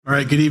All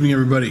right, good evening,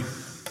 everybody.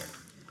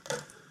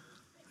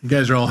 You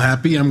guys are all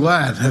happy. I'm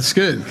glad. That's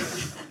good.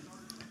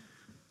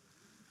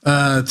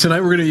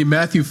 Tonight we're going to be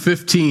Matthew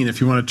 15,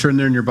 if you want to turn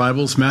there in your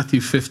Bibles. Matthew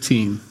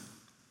 15.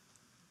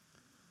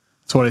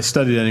 That's what I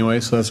studied anyway,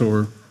 so that's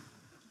what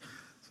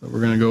we're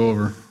going to go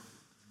over.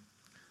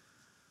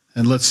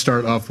 And let's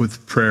start off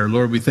with prayer.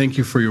 Lord, we thank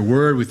you for your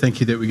word. We thank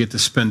you that we get to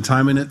spend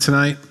time in it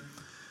tonight.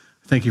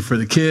 Thank you for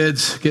the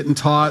kids getting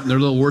taught and their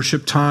little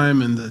worship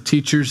time and the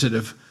teachers that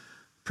have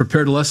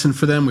prepared a lesson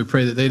for them. We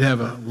pray that they'd have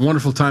a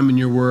wonderful time in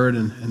your word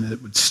and that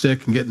it would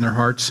stick and get in their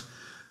hearts.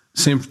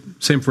 Same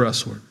for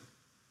us, Lord.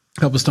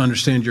 Help us to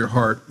understand your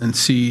heart and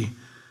see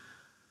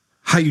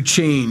how you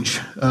change,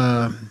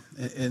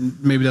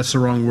 and maybe that's the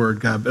wrong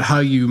word, God, but how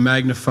you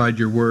magnified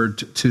your word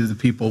to the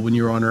people when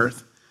you were on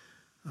earth.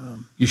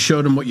 You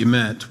showed them what you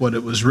meant, what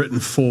it was written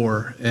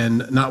for,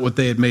 and not what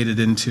they had made it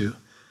into.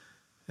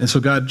 And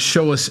so, God,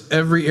 show us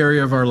every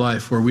area of our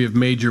life where we have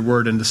made your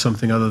word into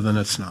something other than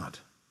it's not.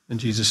 In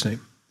Jesus' name.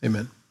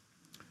 Amen.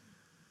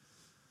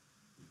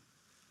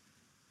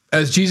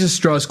 As Jesus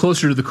draws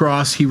closer to the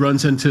cross, he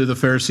runs into the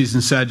Pharisees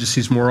and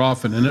Sadducees more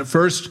often. And at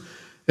first,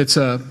 it's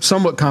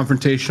somewhat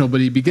confrontational,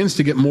 but he begins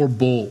to get more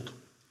bold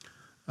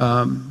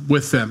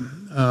with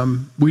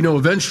them. We know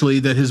eventually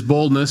that his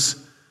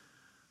boldness,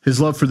 his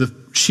love for the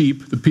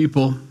sheep, the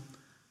people,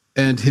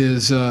 and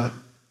his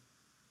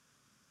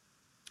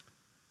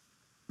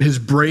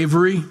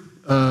bravery,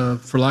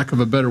 for lack of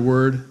a better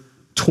word,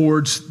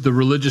 towards the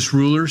religious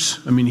rulers.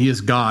 I mean, he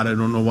is God. I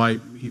don't know why.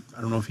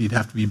 I don't know if he'd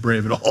have to be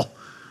brave at all,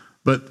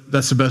 but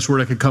that's the best word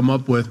I could come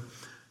up with.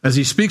 As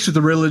he speaks with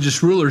the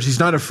religious rulers,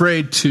 he's not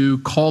afraid to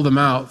call them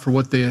out for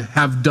what they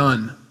have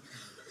done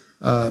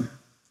to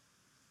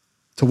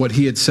what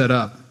he had set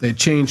up. They had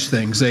changed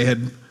things. They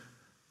had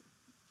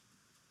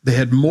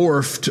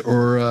morphed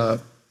or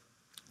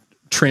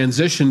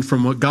transitioned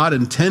from what God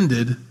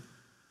intended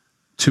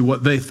to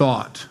what they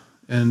thought.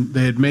 And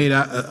they had made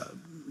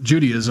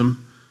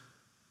Judaism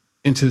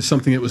into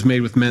something that was made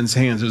with men's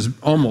hands. It was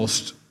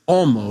almost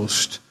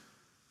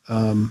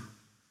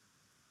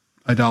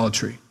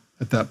idolatry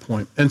at that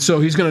point. And so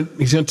he's going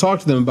to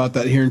talk to them about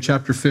that here in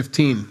chapter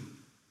 15.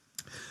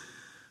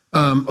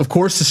 Of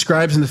course, the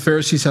scribes and the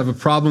Pharisees have a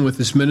problem with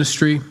this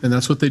ministry, and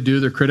that's what they do.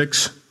 They're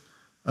critics.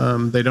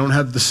 They don't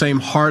have the same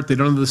heart. They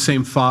don't have the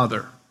same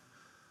Father.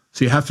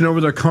 So you have to know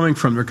where they're coming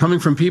from. They're coming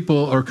from people,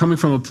 or coming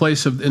from a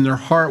place in their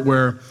heart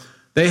where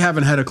they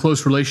haven't had a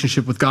close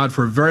relationship with God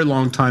for a very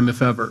long time,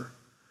 if ever.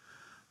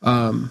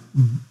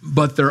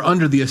 But they're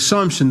under the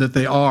assumption that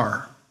they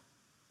are.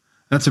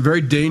 That's a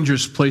very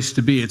dangerous place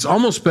to be. It's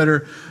almost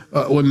better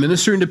when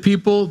ministering to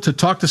people to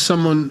talk to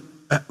someone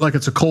like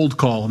it's a cold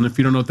call. And if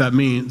you don't know what that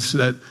means,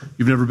 that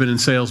you've never been in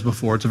sales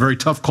before, it's a very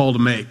tough call to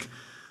make.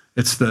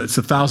 It's the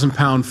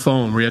 1,000-pound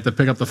phone where you have to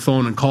pick up the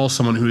phone and call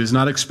someone who is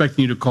not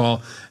expecting you to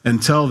call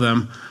and tell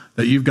them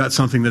that you've got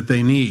something that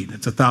they need.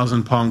 It's a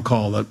 1,000-pound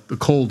call, the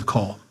cold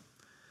call.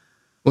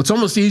 Well, it's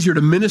almost easier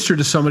to minister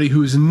to somebody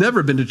who's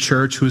never been to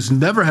church, who's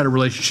never had a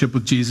relationship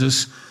with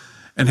Jesus,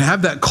 and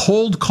have that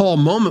cold call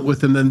moment with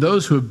them than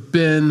those who have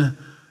been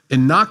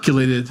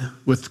inoculated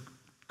with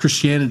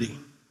Christianity,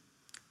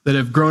 that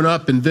have grown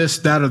up in this,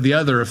 that, or the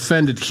other,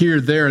 offended here,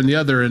 there, and the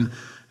other, and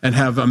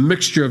have a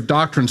mixture of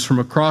doctrines from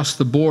across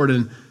the board.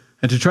 And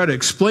to try to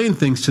explain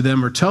things to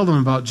them or tell them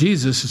about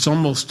Jesus, it's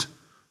almost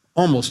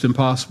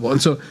impossible.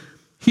 And so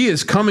he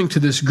is coming to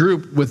this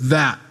group with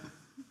that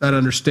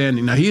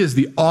understanding. Now, he is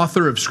the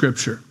author of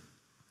Scripture.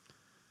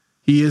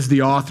 He is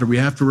the author. We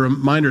have to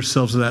remind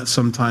ourselves of that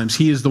sometimes.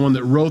 He is the one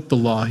that wrote the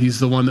law. He's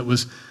the one that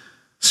was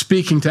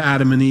speaking to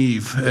Adam and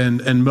Eve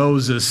and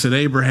Moses and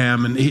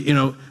Abraham. And,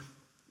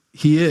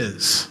 he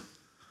is.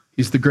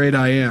 He's the great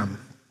I am.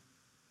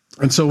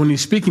 And so when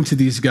he's speaking to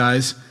these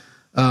guys,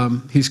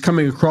 he's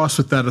coming across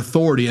with that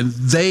authority, and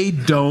they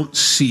don't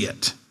see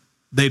it.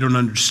 They don't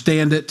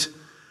understand it.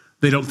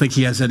 They don't think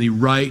he has any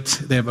right.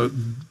 They have a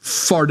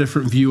far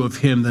different view of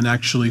him than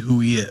actually who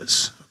he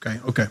is.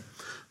 Okay.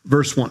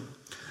 Verse 1.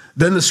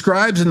 Then the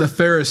scribes and the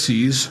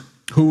Pharisees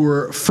who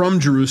were from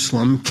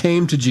Jerusalem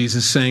came to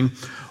Jesus saying,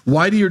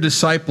 "Why do your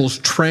disciples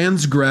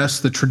transgress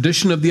the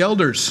tradition of the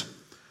elders?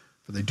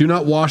 For they do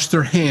not wash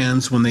their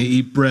hands when they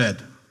eat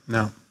bread."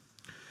 Now,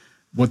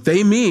 what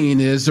they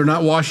mean is they're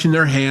not washing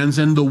their hands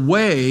in the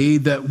way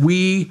that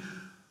we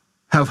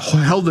have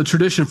held the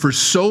tradition for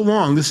so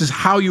long. This is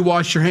how you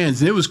wash your hands.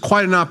 And it was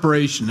quite an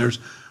operation. There's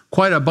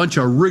quite a bunch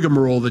of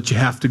rigmarole that you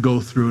have to go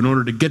through in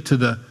order to get to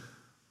the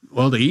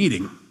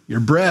eating your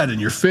bread and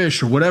your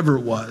fish or whatever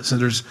it was.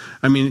 And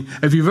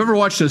if you've ever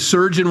watched a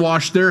surgeon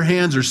wash their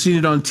hands or seen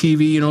it on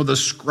TV, the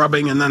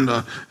scrubbing and then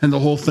the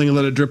whole thing and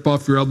let it drip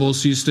off your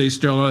elbows so you stay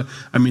sterile.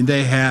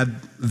 They had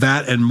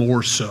that and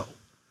more so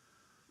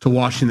to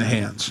washing the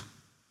hands.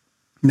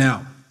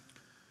 Now,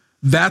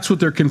 that's what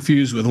they're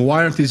confused with.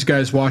 Why aren't these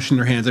guys washing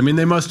their hands?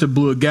 They must have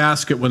blew a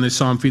gasket when they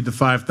saw him feed the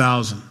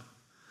 5,000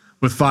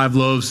 with 5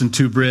 loaves and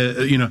 2 bread,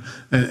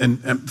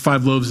 and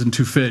 5 loaves and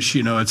 2 fish.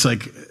 It's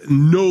like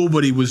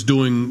nobody was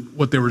doing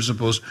what they were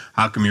supposed.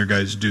 How come your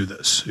guys do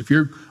this? If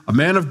you're a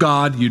man of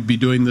God, you'd be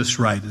doing this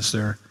right, is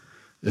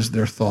is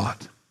their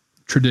thought.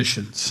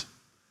 Traditions.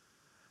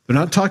 They're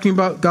not talking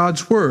about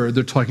God's word,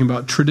 they're talking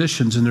about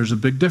traditions, and there's a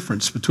big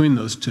difference between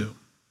those two.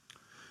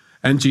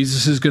 And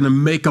Jesus is going to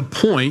make a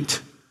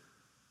point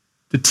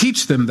to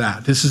teach them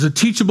that. This is a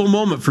teachable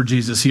moment for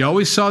Jesus. He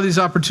always saw these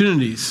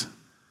opportunities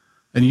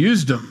and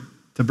used them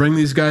to bring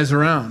these guys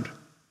around.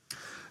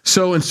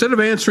 So instead of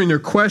answering their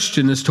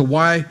question as to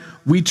why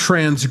we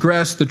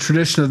transgress the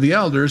tradition of the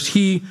elders,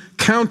 he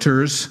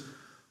counters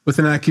with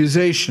an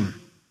accusation.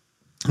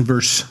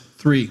 Verse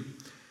 3,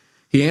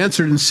 he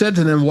answered and said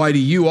to them, why do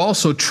you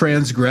also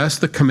transgress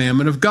the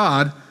commandment of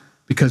God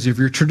because of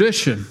your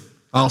tradition?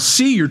 I'll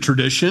see your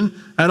tradition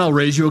and I'll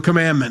raise you a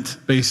commandment,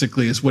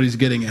 basically is what he's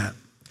getting at.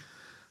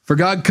 For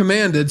God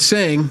commanded,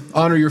 saying,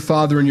 honor your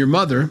father and your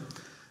mother,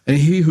 and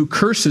he who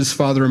curses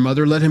father or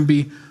mother, let him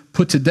be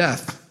put to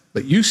death.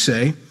 But you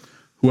say,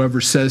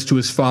 whoever says to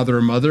his father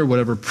or mother,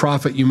 whatever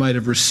profit you might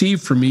have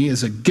received from me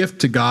is a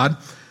gift to God,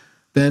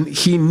 then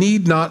he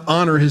need not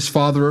honor his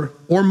father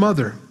or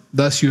mother.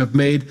 Thus you have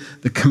made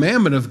the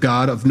commandment of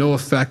God of no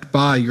effect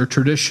by your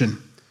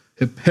tradition.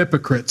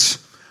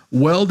 Hypocrites.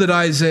 Well did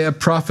Isaiah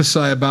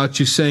prophesy about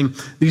you, saying,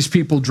 these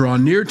people draw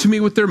near to me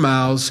with their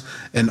mouths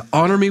and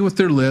honor me with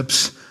their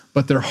lips,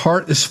 but their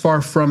heart is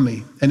far from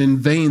me, and in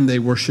vain they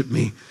worship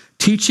me,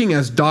 teaching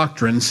as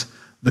doctrines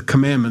the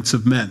commandments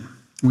of men.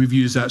 We've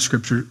used that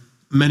scripture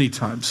many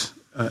times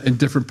in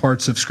different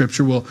parts of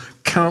scripture. We'll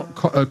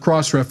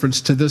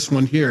cross-reference to this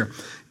one here,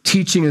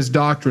 teaching as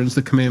doctrines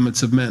the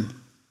commandments of men.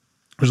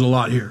 There's a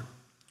lot here.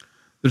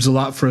 There's a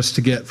lot for us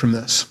to get from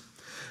this.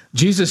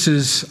 Jesus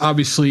is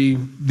obviously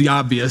the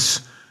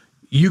obvious.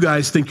 You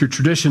guys think your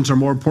traditions are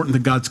more important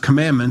than God's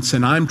commandments,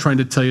 and I'm trying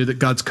to tell you that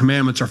God's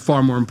commandments are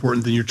far more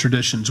important than your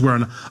traditions. We're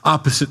on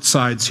opposite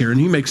sides here,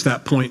 and he makes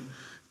that point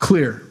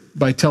clear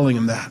by telling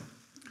him that.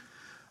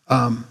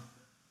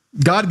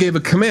 God gave a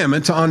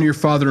commandment to honor your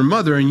father and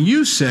mother, and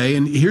you say,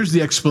 and here's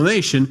the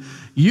explanation,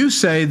 you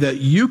say that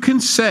you can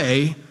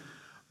say,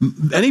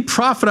 any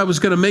profit I was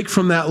going to make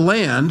from that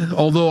land,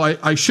 although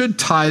I should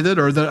tithe it,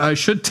 or that I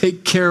should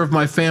take care of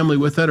my family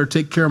with that, or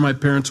take care of my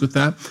parents with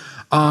that,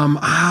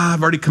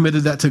 I've already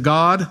committed that to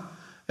God,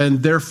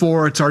 and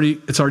therefore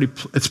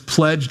it's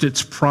pledged,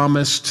 it's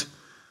promised.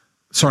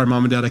 Sorry,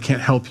 Mom and Dad, I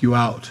can't help you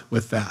out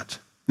with that.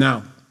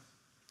 Now,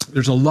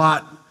 there's a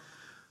lot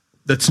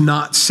that's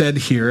not said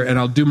here, and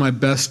I'll do my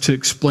best to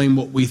explain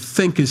what we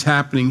think is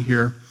happening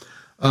here.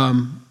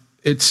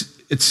 It's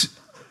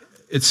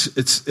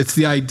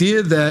the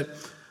idea that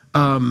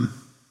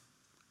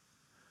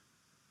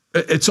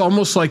it's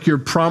almost like you're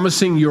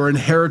promising your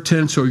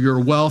inheritance or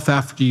your wealth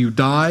after you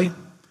die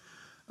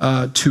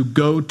to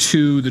go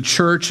to the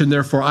church, and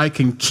therefore I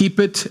can keep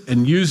it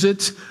and use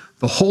it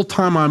the whole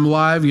time I'm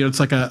alive. You know, it's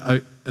like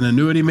an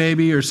annuity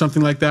maybe or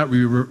something like that, where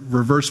you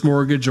reverse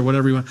mortgage or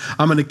whatever you want.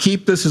 I'm going to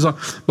keep this,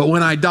 but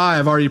when I die,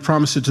 I've already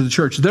promised it to the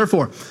church.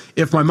 Therefore,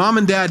 if my mom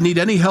and dad need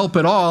any help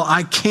at all,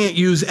 I can't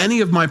use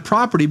any of my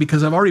property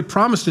because I've already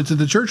promised it to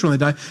the church when they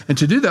die. And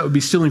to do that would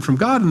be stealing from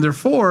God. And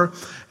therefore,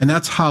 and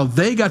that's how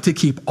they got to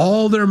keep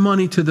all their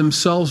money to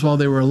themselves while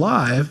they were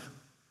alive,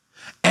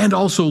 and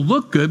also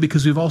look good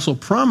because we've also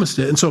promised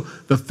it. And so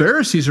the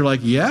Pharisees are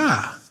like,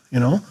 yeah,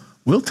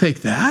 we'll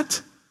take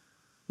that.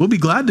 We'll be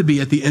glad to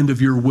be at the end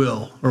of your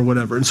will or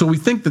whatever. And so we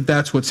think that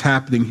that's what's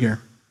happening here.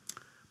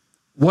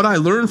 What I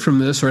learned from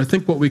this, or I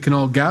think what we can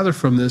all gather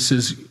from this,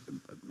 is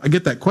I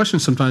get that question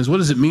sometimes. What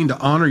does it mean to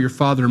honor your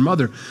father and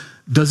mother?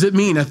 Does it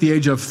mean at the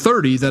age of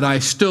 30 that I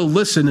still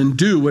listen and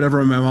do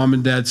whatever my mom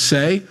and dad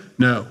say?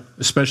 No,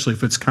 especially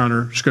if it's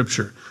counter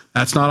scripture.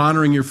 That's not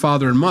honoring your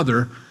father and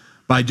mother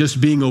by just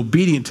being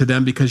obedient to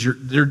them because your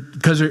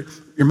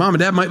mom and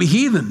dad might be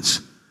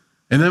heathens.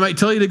 And they might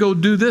tell you to go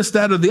do this,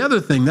 that, or the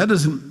other thing. That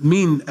doesn't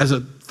mean as a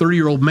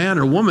 30-year-old man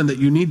or woman that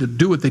you need to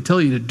do what they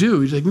tell you to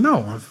do. He's like,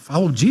 no, I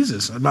follow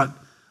Jesus. I'm not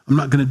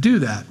going to do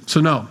that.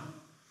 So no.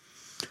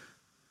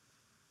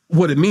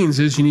 What it means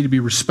is you need to be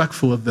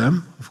respectful of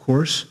them, of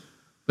course,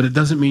 but it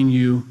doesn't mean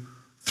you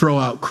throw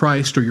out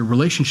Christ or your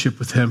relationship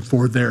with him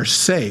for their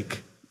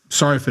sake.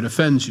 Sorry if it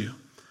offends you.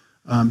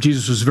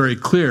 Jesus was very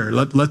clear.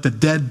 Let the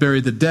dead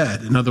bury the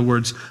dead. In other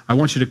words, I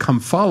want you to come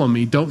follow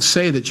me. Don't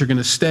say that you're going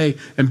to stay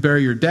and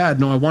bury your dad.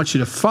 No, I want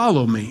you to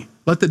follow me.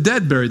 Let the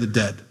dead bury the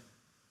dead.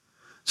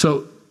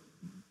 So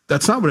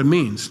that's not what it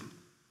means.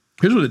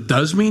 Here's what it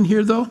does mean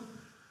here, though.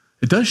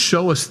 It does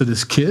show us that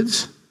as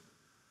kids,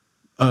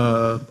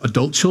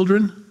 adult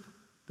children,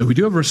 that we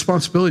do have a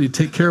responsibility to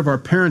take care of our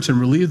parents and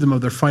relieve them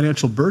of their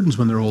financial burdens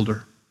when they're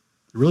older.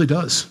 It really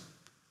does.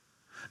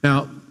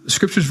 Now, the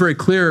scripture is very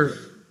clear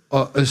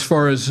as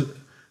far as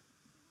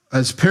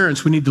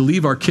parents, we need to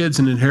leave our kids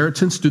an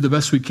inheritance, do the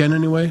best we can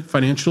anyway,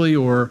 financially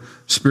or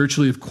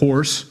spiritually, of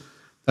course.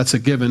 That's a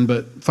given,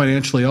 but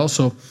financially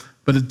also.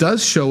 But it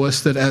does show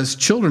us that as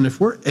children, if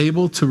we're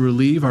able to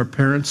relieve our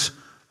parents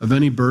of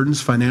any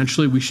burdens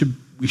financially, we should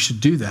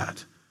do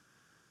that.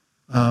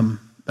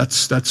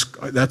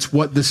 That's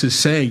what this is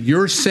saying.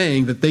 You're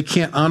saying that they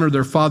can't honor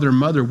their father and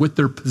mother with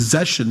their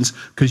possessions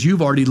because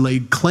you've already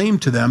laid claim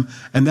to them,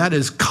 and that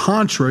is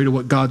contrary to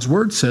what God's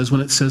word says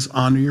when it says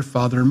honor your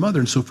father and mother.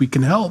 And so if we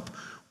can help,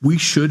 we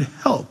should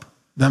help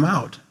them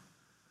out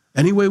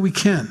any way we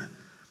can.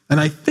 And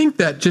I think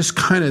that just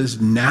kind of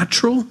is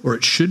natural, or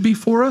it should be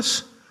for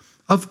us.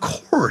 Of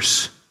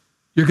course,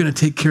 you're going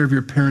to take care of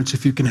your parents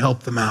if you can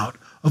help them out.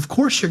 Of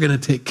course, you're going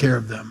to take care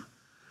of them.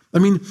 I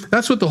mean,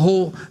 that's what the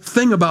whole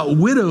thing about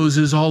widows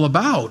is all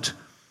about.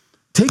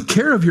 Take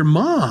care of your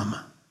mom,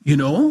 you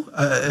know.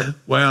 I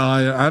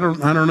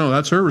don't know.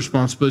 That's her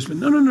responsibility.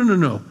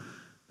 No.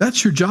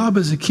 That's your job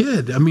as a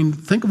kid. I mean,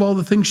 think of all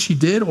the things she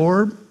did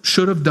or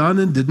should have done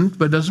and didn't,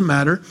 but it doesn't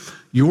matter.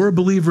 You're a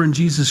believer in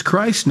Jesus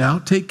Christ now.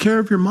 Take care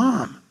of your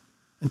mom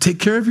and take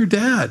care of your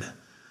dad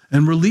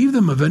and relieve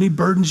them of any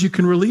burdens you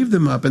can relieve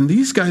them of. And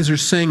these guys are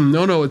saying,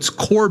 no, it's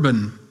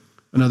Corban.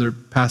 Another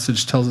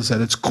passage tells us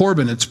that it's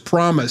Corban, it's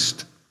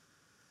promised.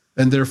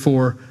 And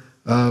therefore,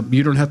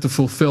 you don't have to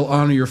fulfill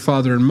honor your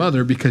father and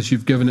mother because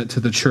you've given it to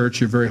the church.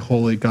 You're very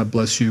holy. God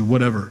bless you,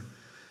 whatever.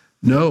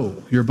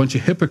 No, you're a bunch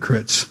of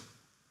hypocrites.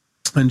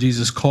 And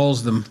Jesus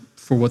calls them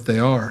for what they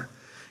are.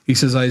 He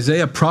says,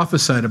 Isaiah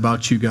prophesied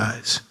about you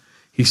guys.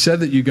 He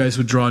said that you guys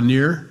would draw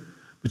near,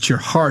 but your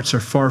hearts are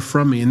far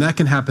from me. And that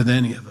can happen to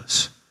any of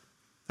us.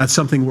 That's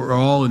something we're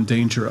all in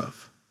danger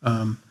of.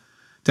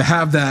 To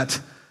have that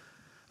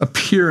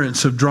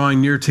appearance of drawing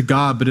near to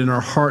God, but in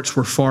our hearts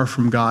we're far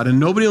from God. And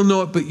nobody will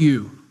know it but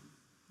you.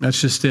 That's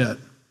just it.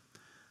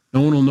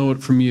 No one will know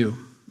it from you,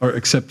 or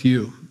except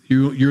you.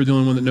 You're the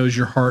only one that knows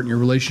your heart and your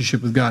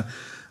relationship with God.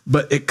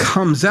 But it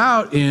comes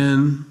out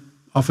in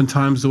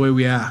oftentimes the way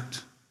we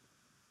act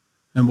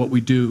and what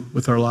we do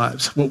with our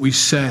lives, what we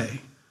say.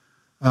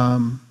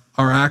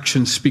 Our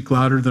actions speak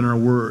louder than our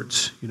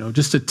words. You know,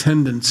 just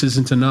attendance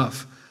isn't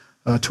enough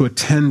to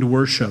attend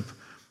worship.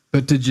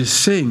 But did you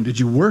sing? Did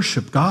you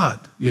worship God?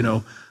 You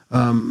know,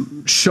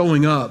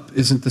 showing up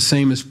isn't the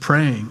same as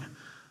praying.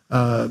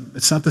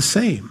 It's not the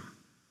same.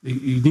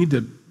 You need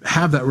to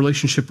have that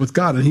relationship with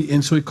God.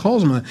 And so he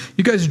calls them on that.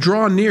 You guys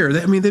draw near.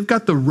 They've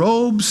got the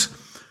robes.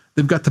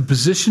 They've got the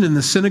position in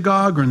the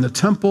synagogue or in the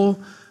temple.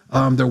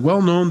 They're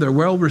well known. They're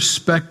well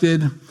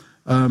respected.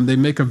 They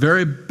make a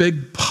very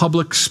big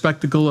public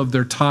spectacle of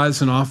their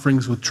tithes and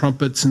offerings with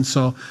trumpets. And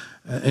so,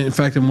 in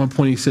fact, at one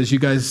point he says, you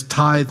guys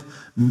tithe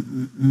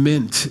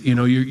mint. You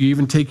know, you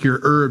even take your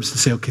herbs to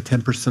say, okay,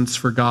 10% is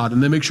for God.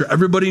 And they make sure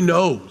everybody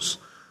knows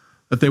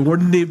that they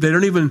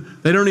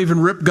don't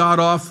even rip God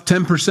off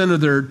 10%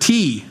 of their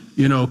tea,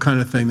 you know,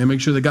 kind of thing. They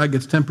make sure that God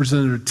gets 10%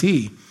 of their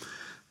tea.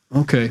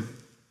 Okay.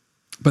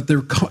 But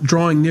they're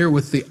drawing near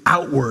with the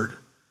outward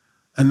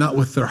and not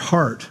with their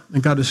heart.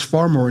 And God is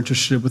far more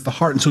interested with the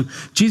heart. And so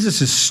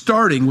Jesus is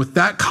starting with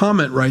that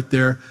comment right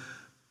there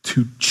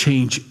to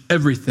change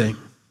everything.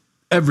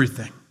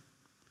 Everything.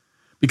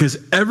 Because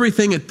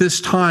everything at this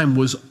time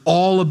was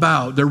all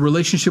about, their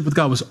relationship with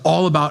God was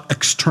all about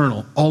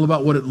external, all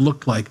about what it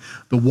looked like,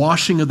 the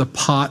washing of the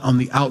pot on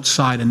the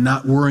outside and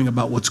not worrying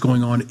about what's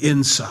going on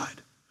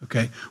inside,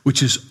 okay?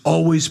 Which has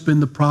always been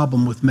the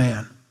problem with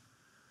man.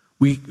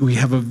 We're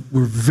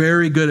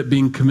very good at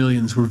being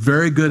chameleons. We're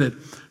very good at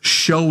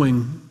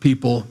showing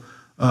people,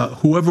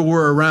 whoever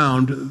we're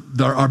around,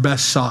 our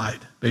best side,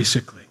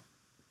 basically.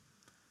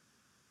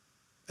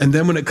 And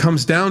then when it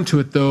comes down to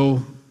it,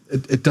 though,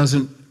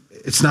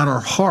 it's not our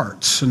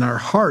hearts, and our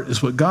heart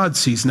is what God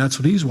sees, and that's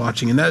what he's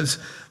watching. And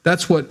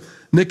that's what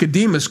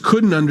Nicodemus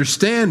couldn't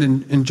understand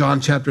in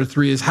John chapter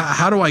 3 is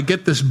how do I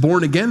get this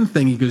born again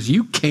thing? He goes,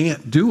 you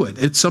can't do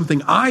it. It's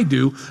something I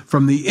do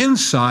from the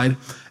inside,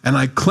 and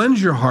I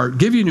cleanse your heart,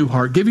 give you a new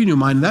heart, give you a new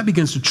mind, and that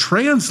begins to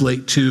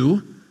translate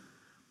to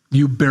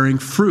you bearing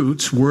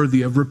fruits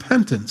worthy of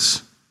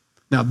repentance.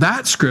 Now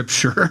that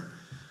scripture,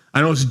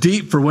 I know it's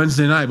deep for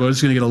Wednesday night, but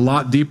it's going to get a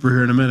lot deeper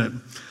here in a minute.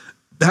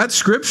 That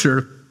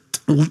scripture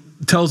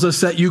tells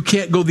us that you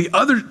can't go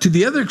to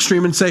the other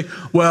extreme and say,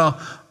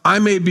 well, I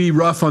may be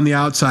rough on the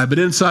outside, but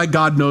inside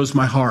God knows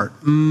my heart.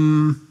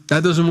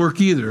 That doesn't work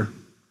either.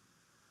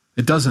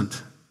 It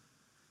doesn't.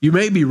 You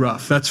may be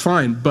rough, that's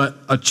fine, but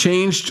a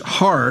changed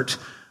heart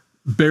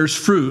bears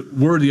fruit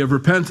worthy of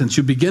repentance.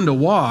 You begin to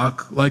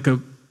walk like a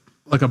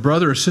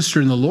brother or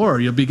sister in the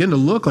Lord. You'll begin to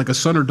look like a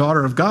son or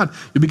daughter of God.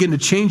 You begin to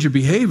change your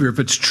behavior. If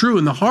it's true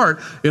in the heart,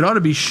 it ought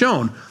to be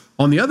shown.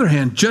 On the other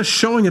hand, just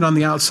showing it on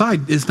the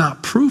outside is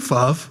not proof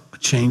of a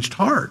changed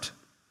heart.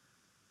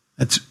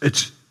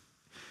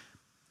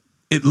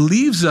 It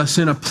leaves us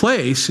in a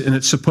place, and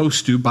it's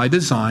supposed to, by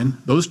design,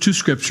 those two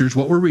scriptures,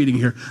 what we're reading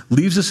here,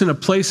 leaves us in a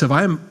place of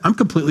I'm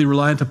completely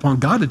reliant upon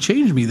God to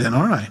change me then,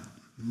 aren't I?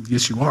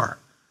 Yes, you are.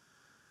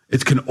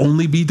 It can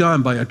only be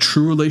done by a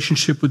true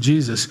relationship with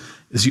Jesus.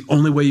 Is the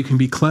only way you can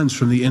be cleansed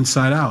from the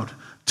inside out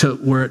to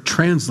where it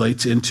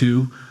translates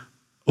into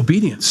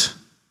obedience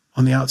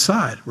on the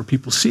outside, where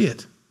people see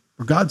it,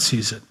 where God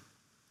sees it.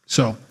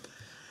 So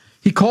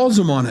he calls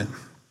them on it.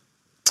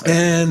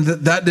 And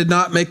that did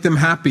not make them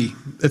happy.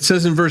 It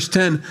says in verse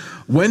 10,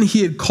 when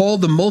he had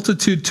called the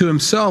multitude to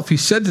himself, he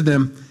said to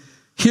them,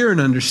 hear and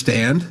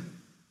understand.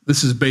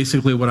 This is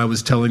basically what I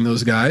was telling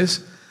those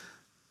guys.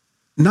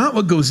 Not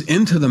what goes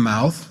into the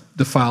mouth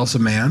defiles a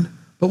man,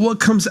 but what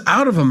comes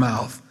out of a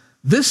mouth.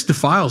 This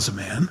defiles a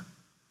man.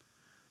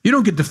 You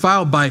don't get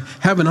defiled by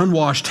having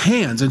unwashed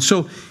hands. And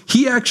so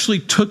he actually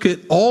took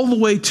it all the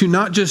way to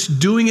not just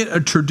doing it a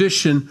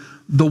tradition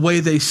the way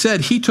they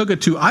said. He took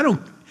it to,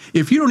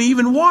 if you don't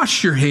even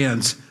wash your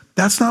hands,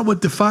 that's not what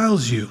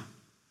defiles you.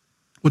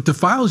 What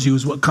defiles you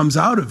is what comes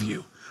out of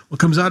you, what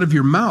comes out of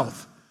your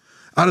mouth.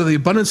 Out of the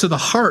abundance of the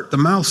heart, the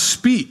mouth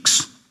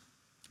speaks.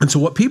 And so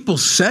what people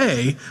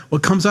say,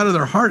 what comes out of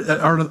their heart,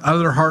 out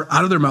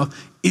of their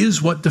mouth,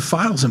 is what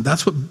defiles them.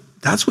 That's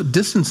what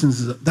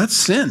distances, that's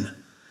sin.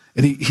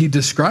 And he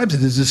describes it.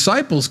 His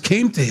disciples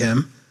came to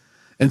him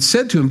and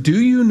said to him, do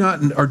you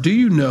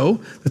know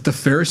that the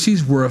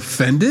Pharisees were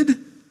offended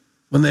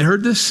when they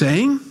heard this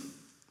saying?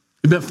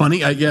 Isn't that funny?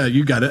 Yeah,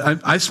 you got it.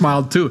 I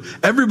smiled too.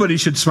 Everybody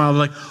should smile.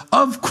 Like,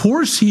 of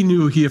course he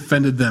knew he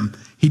offended them.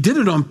 He did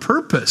it on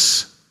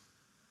purpose.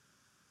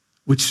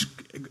 Which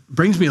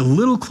brings me a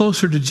little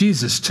closer to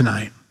Jesus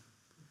tonight.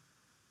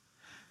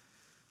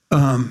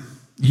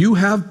 You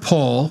have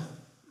Paul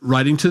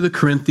writing to the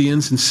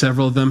Corinthians, and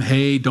several of them,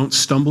 hey, don't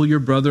stumble your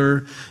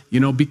brother.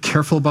 Be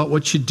careful about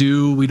what you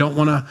do. We don't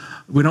want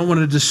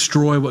to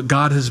destroy what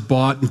God has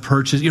bought and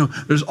purchased.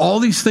 There's all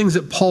these things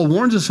that Paul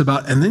warns us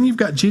about, and then you've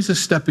got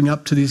Jesus stepping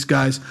up to these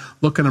guys,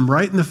 looking them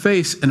right in the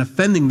face and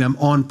offending them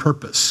on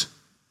purpose.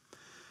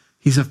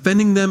 He's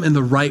offending them in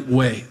the right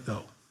way,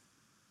 though.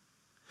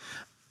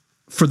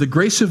 For the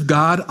grace of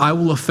God, I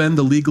will offend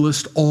the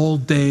legalist all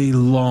day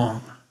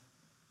long.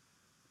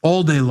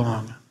 All day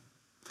long.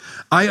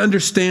 I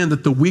understand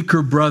that the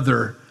weaker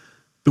brother,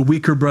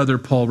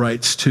 Paul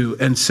writes to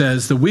and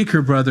says, the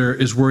weaker brother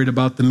is worried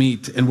about the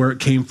meat and where it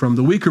came from.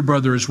 The weaker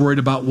brother is worried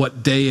about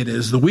what day it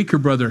is.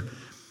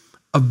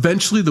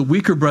 Eventually the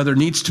weaker brother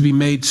needs to be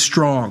made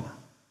strong.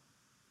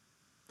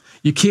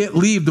 You can't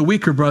leave the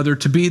weaker brother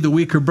to be the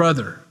weaker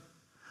brother.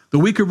 The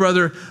weaker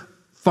brother,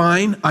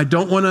 fine, I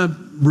don't want to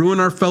ruin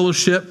our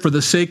fellowship for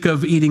the sake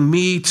of eating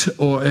meat,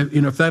 or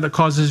if that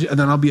causes, and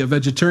then I'll be a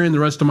vegetarian the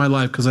rest of my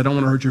life because I don't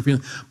want to hurt your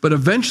feelings. But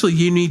eventually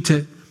you need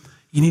to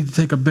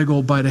take a big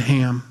old bite of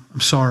ham.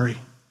 I'm sorry.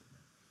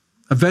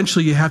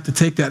 Eventually you have to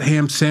take that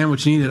ham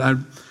sandwich and eat it.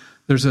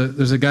 There's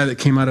a guy that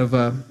came out of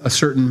a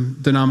certain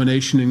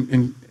denomination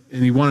and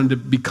he wanted to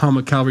become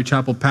a Calvary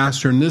Chapel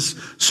pastor, and this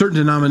certain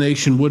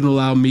denomination wouldn't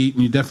allow meat,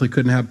 and you definitely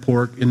couldn't have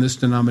pork in this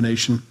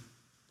denomination.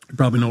 You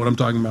probably know what I'm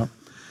talking about.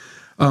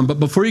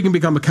 But before you can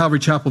become a Calvary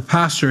Chapel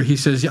pastor, he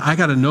says, I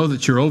got to know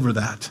that you're over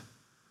that.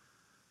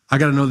 I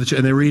got to know that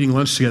and they were eating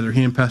lunch together.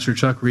 He and Pastor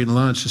Chuck were eating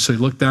lunch. And so he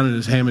looked down at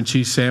his ham and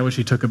cheese sandwich.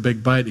 He took a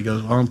big bite. He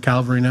goes, well, I'm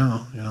Calvary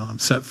now. I'm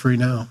set free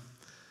now.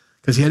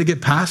 Because he had to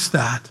get past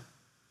that.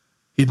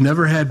 He'd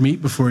never had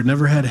meat before. He'd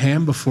never had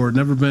ham before. He'd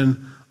never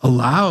been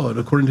allowed,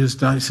 according to his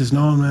diet. He says,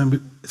 no,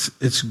 man,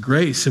 it's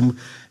grace.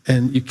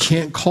 And you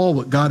can't call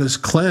what God has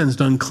cleansed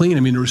unclean.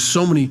 I mean, there were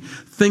so many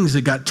things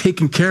that got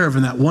taken care of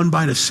in that one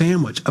bite of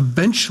sandwich.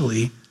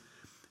 Eventually,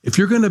 if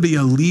you're going to be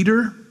a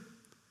leader,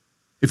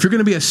 if you're going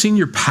to be a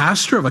senior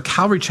pastor of a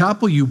Calvary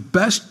Chapel, you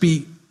best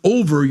be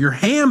over your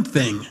ham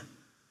thing,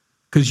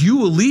 because you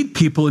will lead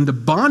people into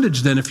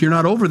bondage then if you're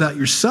not over that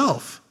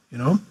yourself,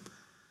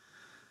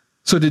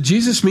 So did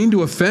Jesus mean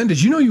to offend?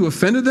 Did you know you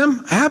offended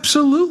them?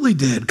 Absolutely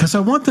did, because I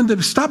want them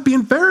to stop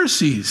being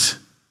Pharisees.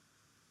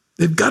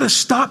 They've got to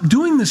stop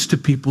doing this to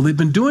people. They've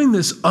been doing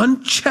this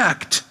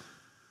unchecked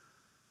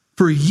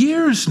for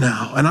years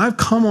now. And I've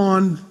come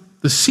on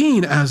the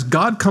scene as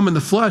God come in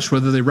the flesh,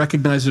 whether they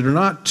recognize it or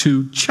not,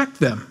 to check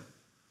them.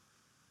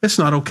 It's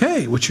not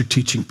okay what you're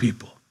teaching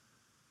people.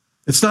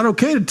 It's not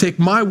okay to take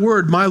my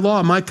word, my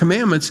law, my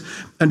commandments,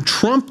 and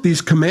trump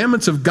these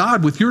commandments of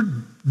God with your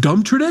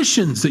dumb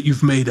traditions that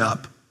you've made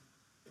up.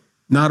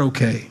 Not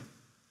okay.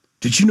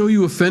 Did you know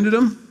you offended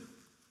him?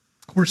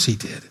 Of course he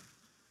did.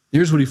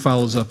 Here's what he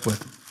follows up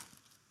with.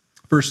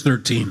 Verse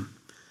 13.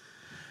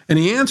 And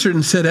he answered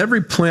and said,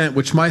 every plant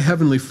which my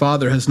heavenly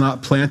Father has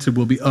not planted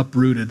will be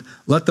uprooted.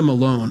 Let them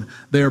alone.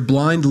 They are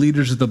blind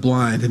leaders of the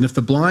blind. And if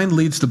the blind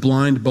leads the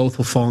blind, both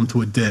will fall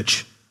into a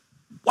ditch.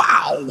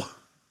 Wow.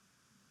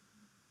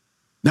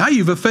 Now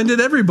you've offended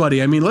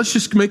everybody. I mean, let's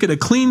just make it a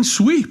clean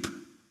sweep,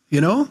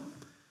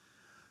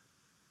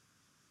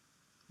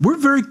 We're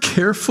very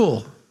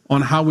careful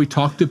on how we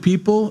talk to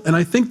people, and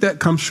I think that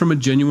comes from a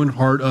genuine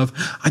heart of,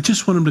 I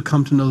just want them to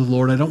come to know the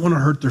Lord. I don't want to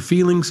hurt their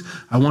feelings.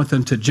 I want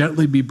them to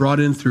gently be brought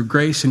in through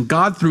grace, and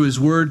God, through his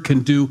word, can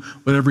do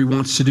whatever he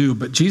wants to do.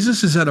 But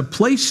Jesus is at a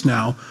place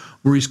now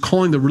where he's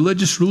calling the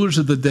religious rulers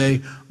of the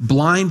day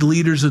blind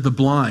leaders of the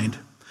blind.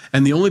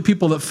 And the only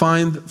people that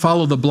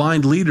follow the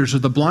blind leaders are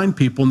the blind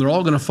people, and they're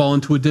all going to fall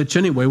into a ditch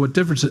anyway. What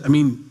difference? I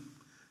mean,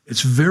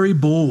 it's very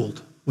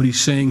bold what he's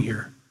saying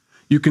here.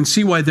 You can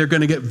see why they're going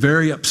to get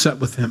very upset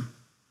with him.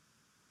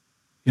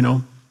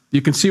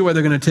 You can see why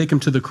they're going to take him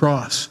to the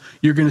cross.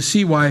 You're going to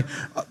see why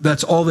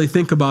that's all they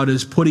think about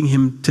is putting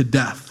him to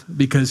death,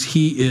 because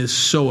he is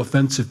so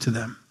offensive to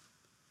them.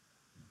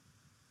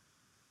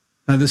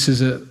 Now, this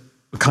is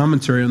a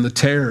commentary on the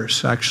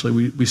tares.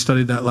 Actually, we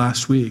studied that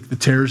last week. The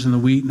tares in the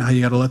wheat and how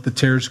you got to let the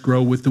tares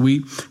grow with the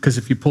wheat. Because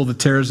if you pull the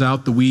tares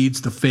out, the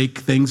weeds, the fake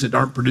things that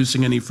aren't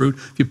producing any fruit,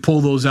 if you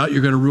pull those out,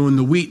 you're going to ruin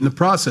the wheat in the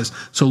process.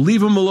 So leave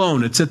them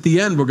alone. It's at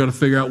the end we're going to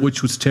figure out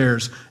which was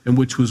tares and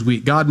which was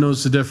wheat. God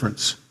knows the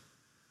difference.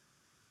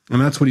 And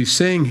that's what he's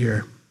saying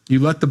here. You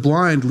let the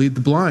blind lead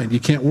the blind.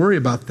 You can't worry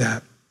about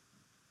that.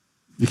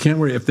 You can't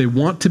worry. If they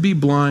want to be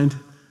blind,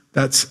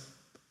 that's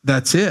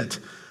it.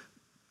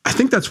 I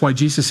think that's why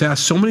Jesus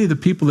asked so many of the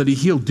people that he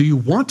healed, do you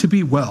want to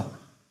be well?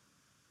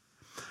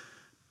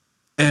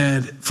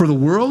 And for the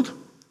world,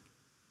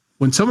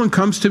 when someone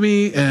comes to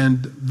me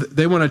and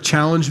they want to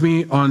challenge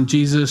me on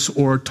Jesus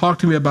or talk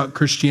to me about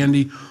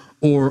Christianity,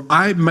 or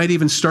I might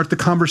even start the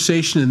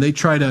conversation and they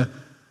try to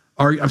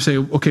argue, I'm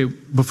saying, okay,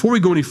 before we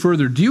go any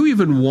further, do you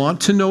even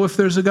want to know if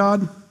there's a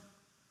God?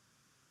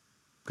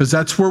 Because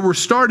that's where we're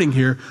starting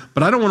here,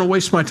 but I don't want to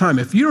waste my time.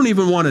 If you don't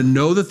even want to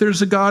know that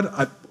there's a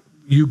God,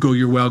 you go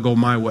your way, I'll go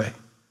my way.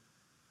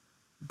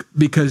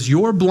 Because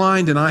you're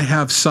blind and I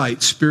have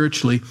sight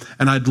spiritually,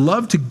 and I'd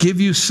love to give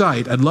you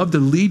sight. I'd love to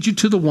lead you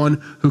to the one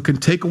who can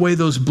take away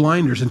those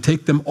blinders and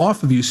take them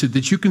off of you so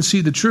that you can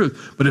see the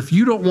truth. But if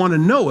you don't want to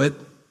know it,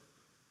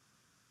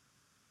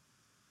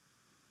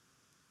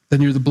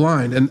 then you're the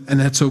blind, and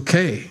that's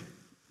okay.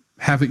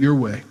 Have it your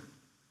way.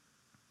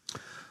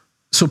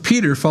 So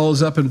Peter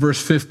follows up in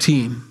verse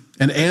 15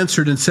 and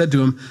answered and said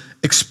to him,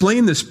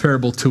 explain this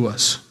parable to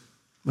us.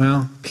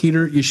 Well,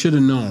 Peter, you should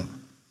have known.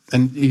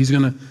 And he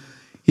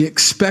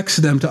expects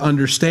them to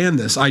understand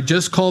this. I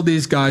just called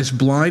these guys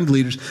blind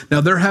leaders.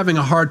 Now they're having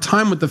a hard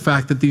time with the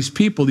fact that these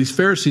people, these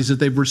Pharisees that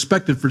they've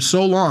respected for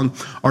so long,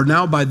 are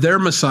now by their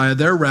Messiah,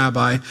 their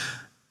rabbi,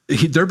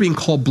 they're being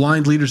called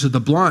blind leaders of the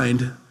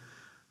blind.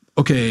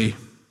 Okay,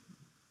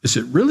 is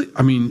it really,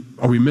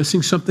 are we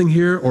missing something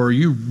here? Or are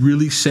you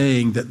really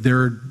saying that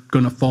they're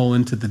going to fall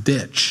into the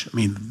ditch?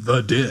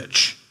 The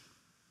ditch.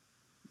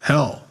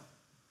 Hell.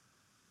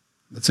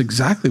 That's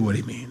exactly what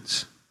he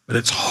means. But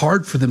it's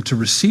hard for them to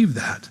receive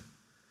that.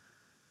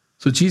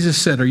 So Jesus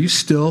said, are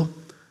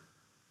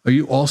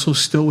you also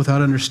still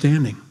without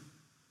understanding?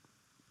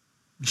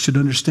 You should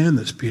understand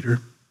this, Peter.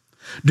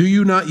 Do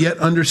you not yet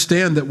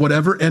understand that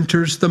whatever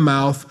enters the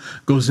mouth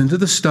goes into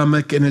the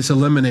stomach and is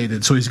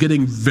eliminated? So he's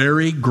getting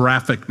very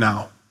graphic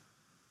now.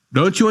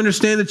 Don't you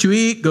understand that you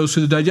eat, goes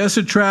through the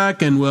digestive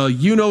tract, and well,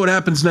 you know what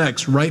happens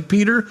next, right,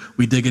 Peter?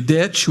 We dig a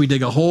ditch, we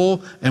dig a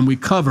hole, and we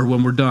cover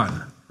when we're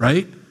done,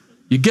 right?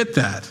 You get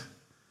that.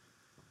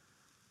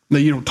 Now,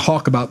 you don't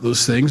talk about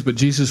those things, but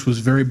Jesus was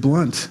very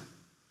blunt.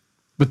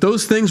 But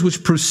those things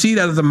which proceed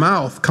out of the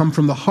mouth come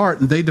from the heart,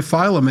 and they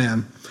defile a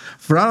man.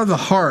 For out of the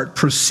heart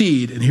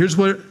proceed, and here's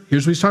what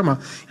he's talking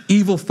about,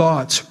 evil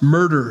thoughts,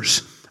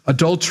 murders,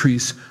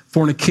 adulteries,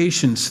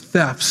 fornications,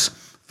 thefts,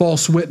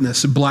 false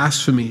witness,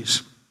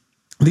 blasphemies.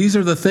 These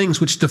are the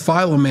things which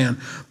defile a man.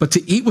 But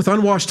to eat with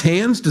unwashed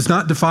hands does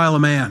not defile a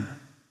man.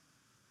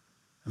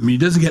 He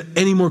doesn't get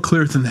any more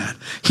clear than that.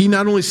 He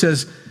not only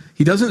says,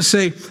 he doesn't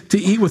say to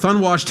eat with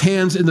unwashed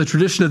hands in the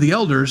tradition of the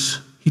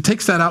elders. He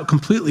takes that out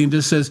completely and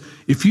just says,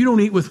 if you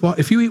eat with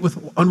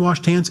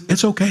unwashed hands,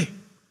 it's okay.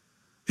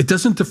 It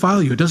doesn't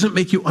defile you. It doesn't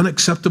make you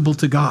unacceptable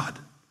to God.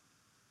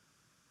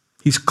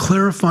 He's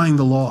clarifying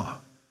the law.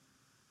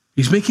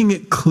 He's making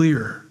it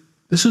clear.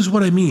 This is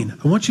what I mean.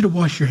 I want you to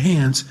wash your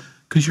hands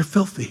because you're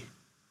filthy,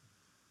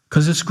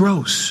 because it's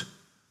gross,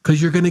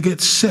 because you're going to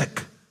get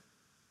sick.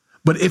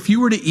 But if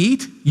you were to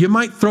eat, you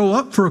might throw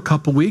up for a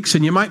couple weeks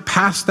and you might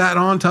pass that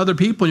on to other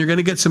people and you're going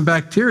to get some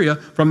bacteria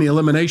from the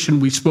elimination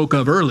we spoke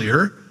of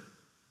earlier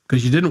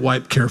because you didn't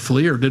wipe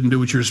carefully or didn't do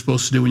what you were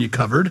supposed to do when you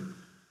covered.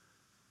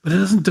 But it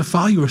doesn't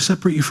defile you or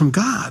separate you from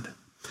God.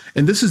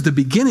 And this is the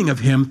beginning of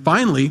him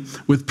finally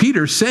with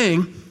Peter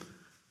saying,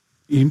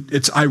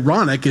 it's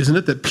ironic, isn't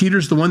it, that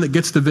Peter's the one that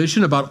gets the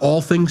vision about all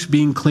things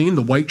being clean,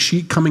 the white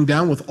sheet coming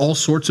down with all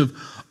sorts of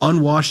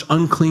unwashed,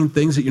 unclean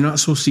things that you're not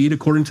supposed to eat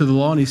according to the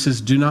law. And he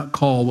says, do not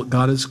call what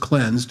God has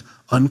cleansed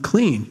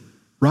unclean.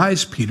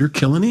 Rise, Peter,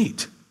 kill and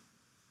eat.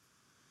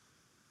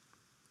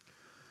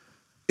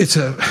 It's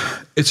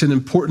an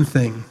important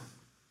thing.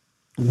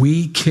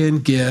 We can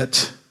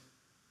get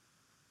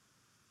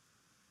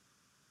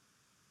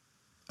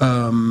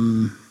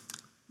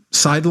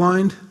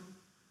sidelined.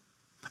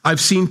 I've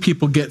seen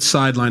people get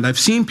sidelined. I've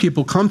seen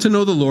people come to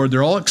know the Lord.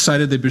 They're all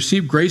excited. They've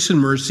received grace and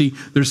mercy.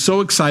 They're so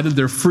excited.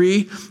 They're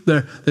free.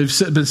 They've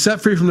been set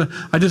free from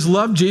I just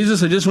love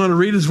Jesus. I just want to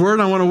read his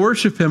word. I want to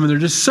worship him. And they're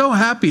just so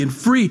happy and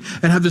free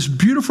and have this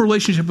beautiful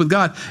relationship with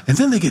God. And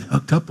then they get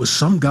hooked up with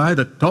some guy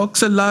that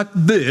talks like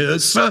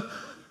this.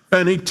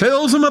 And he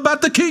tells them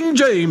about the King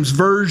James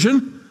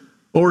Version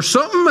or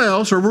something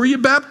else. Or were you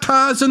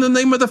baptized in the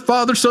name of the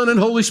Father, Son, and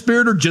Holy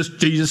Spirit, or just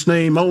Jesus'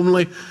 name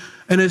only?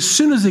 And as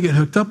soon as they get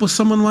hooked up with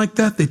someone like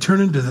that, they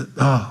turn into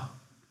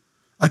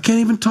I can't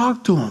even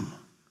talk to them.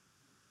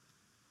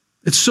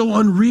 It's so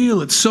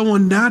unreal. It's so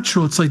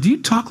unnatural. It's like, do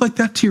you talk like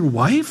that to your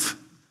wife?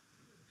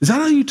 Is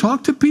that how you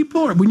talk to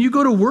people? Or when you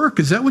go to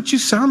work, is that what you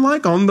sound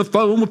like on the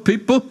phone with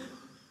people?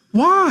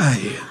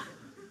 Why?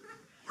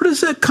 Where does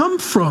that come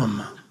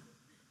from?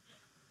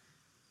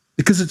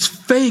 Because it's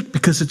fake,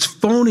 because it's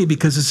phony,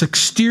 because it's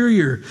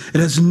exterior.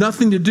 It has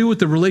nothing to do with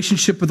the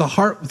relationship of the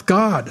heart with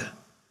God.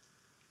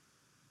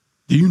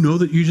 Do you know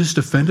that you just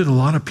offended a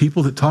lot of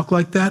people that talk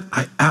like that?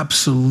 I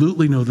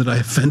absolutely know that I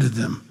offended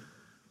them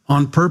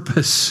on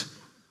purpose.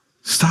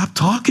 Stop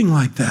talking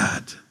like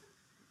that.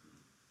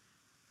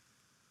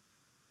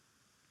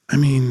 I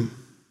mean,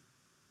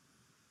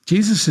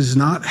 Jesus is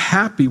not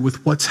happy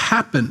with what's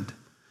happened.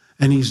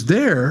 And he's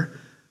there.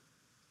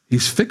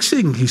 He's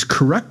fixing, he's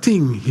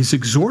correcting, he's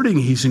exhorting,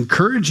 he's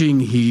encouraging,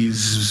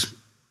 he's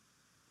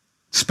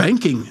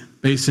spanking,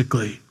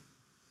 basically.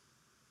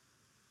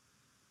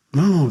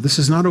 No, this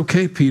is not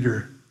okay,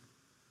 Peter.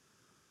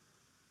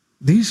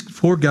 These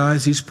poor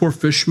guys, these poor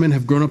fishermen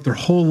have grown up their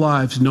whole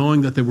lives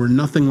knowing that they were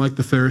nothing like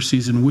the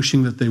Pharisees and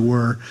wishing that they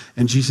were.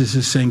 And Jesus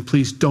is saying,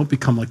 please don't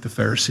become like the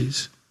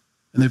Pharisees.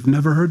 And they've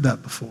never heard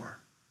that before.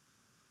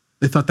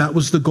 They thought that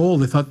was the goal.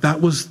 They thought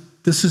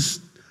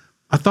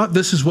I thought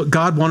this is what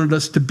God wanted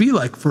us to be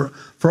like. For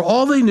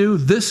all they knew,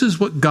 this is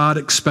what God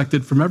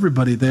expected from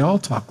everybody. They all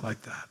talk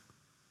like that.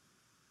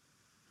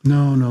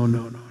 No.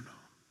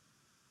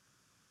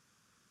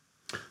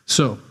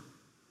 So,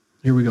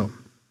 here we go.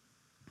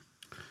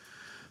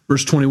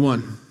 Verse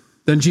 21.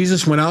 Then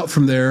Jesus went out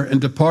from there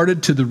and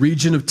departed to the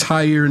region of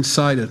Tyre and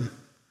Sidon.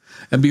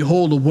 And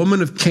behold, a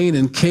woman of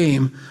Canaan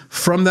came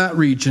from that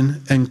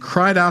region and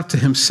cried out to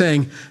him,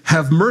 saying,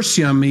 have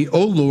mercy on me,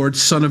 O Lord,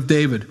 Son of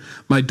David.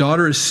 My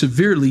daughter is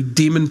severely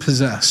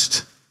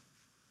demon-possessed.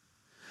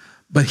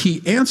 But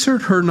he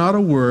answered her not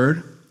a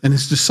word, and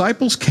his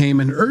disciples came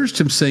and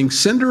urged him, saying,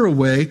 send her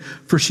away,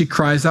 for she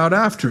cries out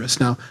after us.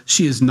 Now,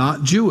 she is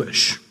not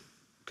Jewish,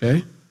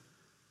 okay?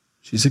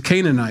 She's a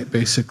Canaanite,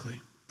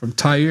 basically, from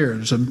Tyre.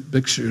 There's a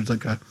picture, it's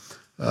like a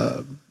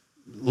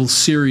little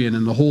Syrian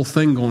and the whole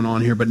thing going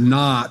on here, but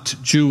not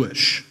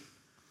Jewish.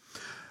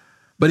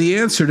 But he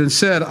answered and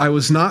said, I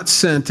was not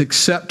sent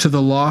except to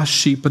the lost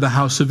sheep of the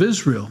house of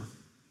Israel.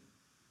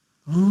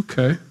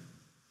 Okay.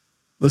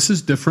 This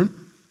is different.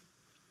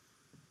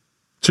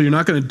 So you're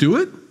not going to do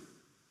it?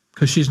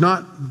 Because she's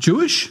not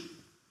Jewish?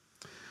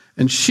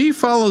 And she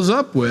follows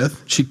up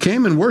with, she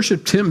came and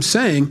worshiped him,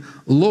 saying,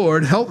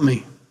 Lord, help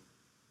me.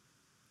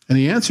 And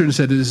he answered and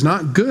said, it is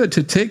not good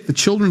to take the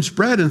children's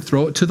bread and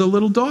throw it to the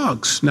little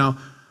dogs. Now,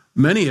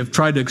 many have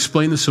tried to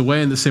explain this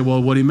away and they say,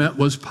 well, what he meant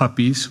was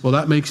puppies. Well,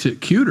 that makes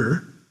it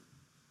cuter,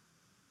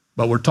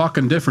 but we're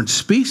talking different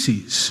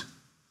species.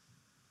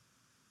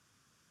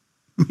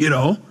 You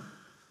know?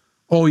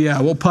 Oh,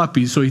 yeah, well,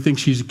 puppies, so he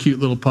thinks she's a cute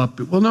little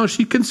puppy. Well, no,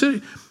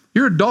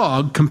 you're a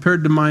dog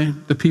compared to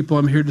the people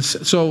I'm here to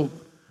say. So,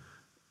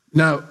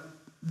 now,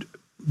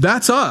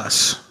 that's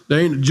us. There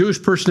ain't a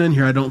Jewish person in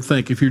here, I don't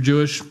think. If you're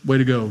Jewish, way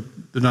to go.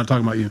 They're not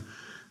talking about you.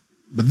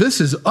 But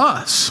this is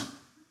us.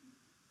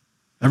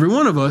 Every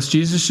one of us,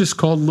 Jesus just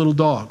called a little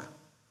dog.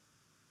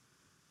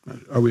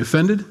 Are we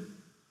offended?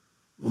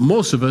 Well,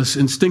 most of us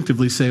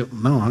instinctively say,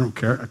 no, I don't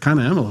care. I kind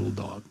of am a little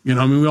dog. You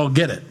know, I mean, we all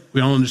get it.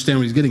 We all understand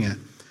what he's getting at.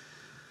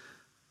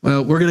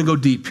 Well, we're going to go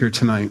deep here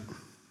tonight.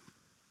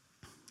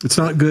 It's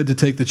not good to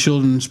take the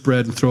children's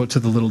bread and throw it to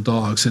the little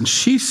dogs. And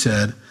she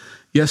said,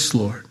 yes,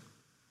 Lord.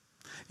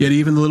 Yet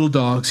even the little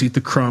dogs eat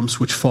the crumbs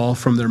which fall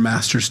from their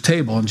master's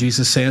table. And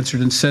Jesus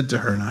answered and said to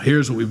her, now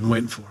here's what we've been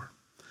waiting for.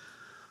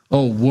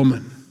 Oh,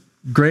 woman,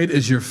 great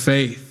is your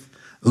faith.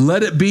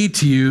 Let it be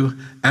to you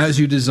as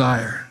you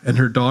desire. And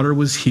her daughter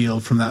was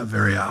healed from that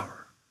very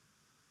hour.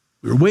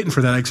 We were waiting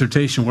for that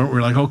exhortation, weren't we?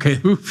 We're like, okay,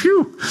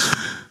 phew.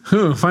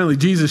 Finally,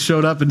 Jesus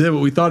showed up and did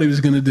what we thought he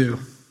was going to do.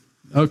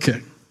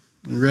 Okay,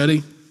 you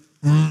ready?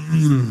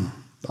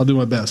 I'll do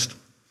my best.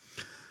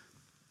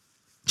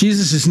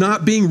 Jesus is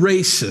not being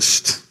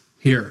racist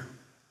here.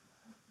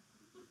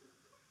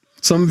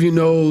 Some of you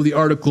know the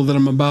article that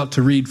I'm about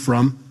to read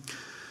from.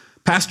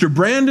 Pastor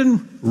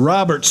Brandon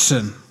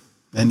Robertson,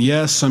 and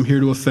yes, I'm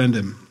here to offend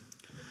him,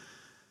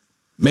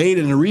 made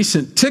in a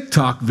recent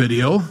TikTok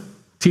video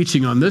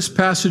teaching on this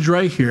passage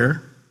right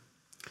here.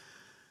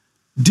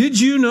 Did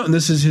you know, and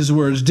this is his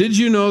words, did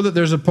you know that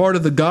there's a part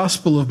of the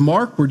Gospel of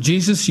Mark where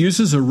Jesus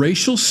uses a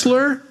racial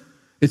slur?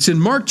 It's in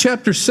Mark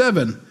chapter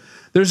 7.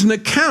 There's an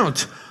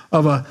account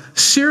of a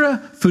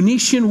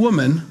Syro-Phoenician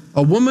woman,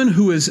 a woman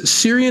who is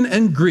Syrian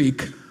and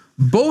Greek,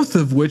 both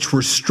of which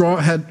were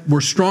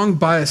strong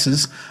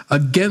biases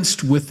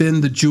against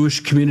within the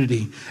Jewish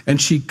community.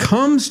 And she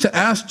comes to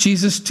ask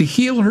Jesus to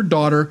heal her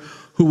daughter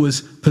who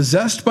was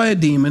possessed by a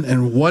demon.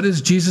 And what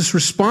is Jesus'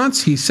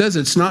 response? He says,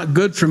 it's not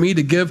good for me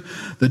to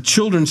give the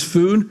children's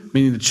food,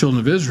 meaning the children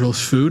of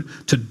Israel's food,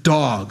 to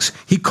dogs.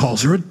 He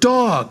calls her a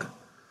dog.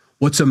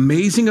 What's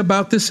amazing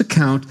about this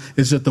account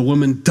is that the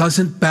woman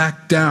doesn't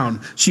back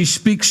down. She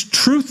speaks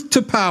truth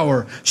to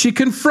power. She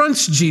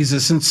confronts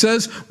Jesus and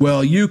says,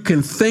 well, you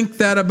can think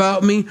that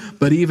about me,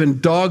 but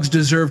even dogs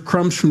deserve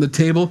crumbs from the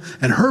table.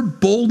 And her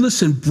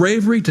boldness and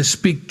bravery to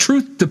speak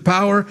truth to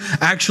power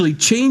actually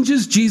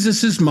changes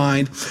Jesus'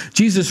 mind.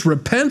 Jesus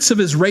repents of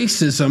his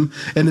racism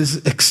and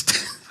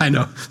I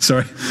know,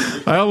 sorry.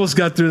 I almost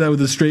got through that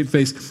with a straight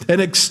face.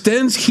 And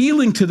extends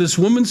healing to this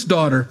woman's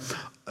daughter.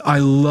 I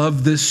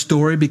love this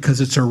story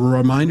because it's a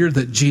reminder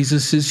that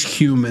Jesus is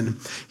human.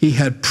 He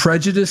had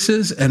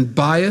prejudices and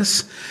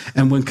bias,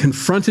 and when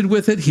confronted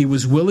with it, he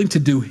was willing to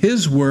do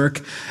his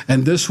work,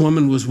 and this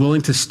woman was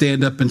willing to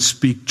stand up and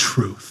speak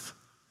truth.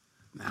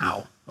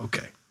 Now,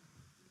 okay.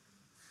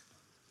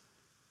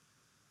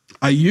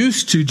 I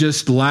used to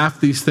just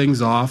laugh these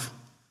things off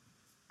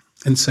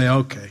and say,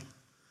 okay,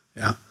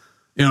 yeah,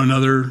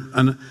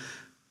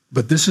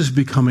 but this is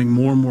becoming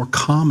more and more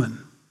common.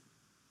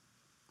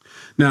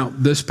 Now,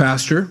 this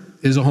pastor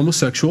is a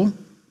homosexual.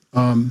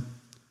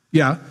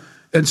 Yeah.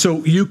 And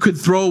so you could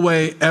throw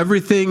away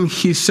everything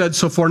he said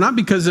so far, not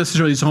because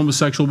necessarily he's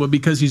homosexual, but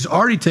because he's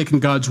already taken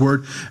God's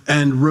word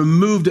and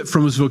removed it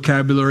from his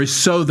vocabulary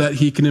so that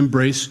he can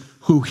embrace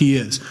who he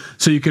is.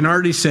 So you can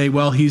already say,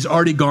 well, he's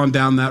already gone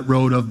down that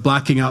road of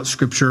blacking out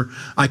scripture.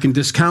 I can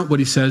discount what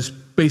he says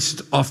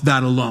based off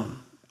that alone.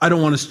 I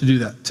don't want us to do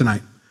that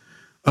tonight.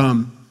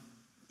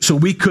 So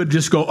we could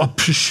just go, oh,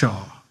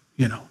 pshaw,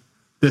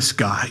 this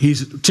guy,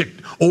 he's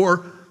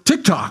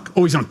TikTok.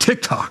 Oh, he's on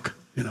TikTok,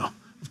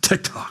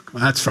 TikTok.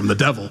 Well, that's from the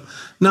devil.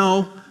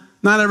 No,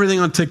 not everything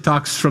on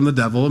TikTok's from the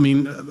devil. I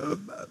mean,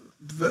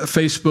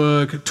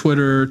 Facebook,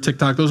 Twitter,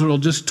 TikTok, those are all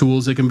just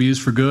tools. They can be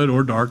used for good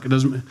or dark. It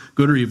doesn't,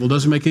 good or evil,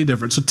 doesn't make any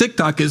difference. So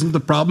TikTok isn't the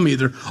problem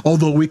either,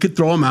 although we could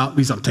throw him out.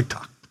 He's on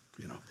TikTok.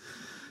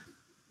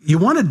 You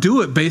want to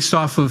do it based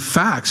off of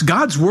facts.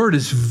 God's word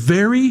is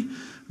very,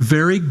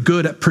 very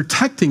good at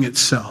protecting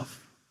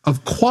itself,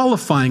 of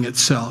qualifying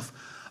itself,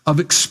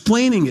 of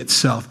explaining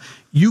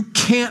itself. You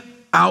can't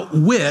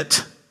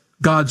outwit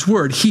God's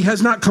word. He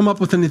has not come up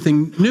with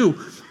anything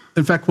new.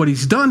 In fact, what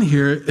he's done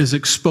here is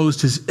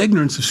exposed his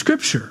ignorance of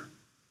Scripture.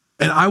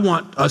 And I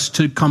want us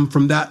to come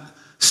from that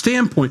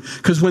standpoint.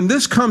 Because when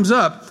this comes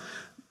up,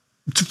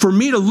 for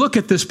me to look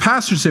at this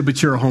pastor and say,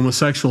 but you're a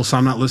homosexual, so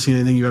I'm not listening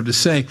to anything you have to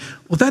say.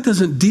 Well, that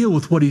doesn't deal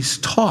with what he's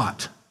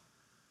taught.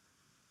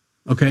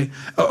 Okay?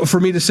 For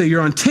me to say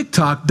you're on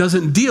TikTok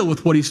doesn't deal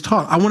with what he's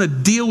taught. I want to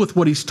deal with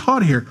what he's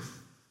taught here.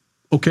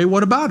 Okay,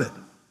 what about it?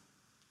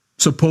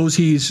 Suppose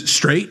he's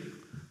straight.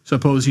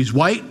 Suppose he's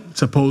white.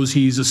 Suppose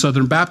he's a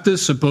Southern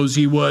Baptist. Suppose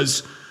he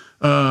was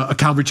a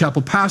Calvary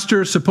Chapel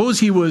pastor. Suppose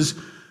he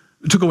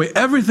took away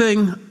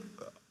everything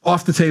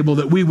off the table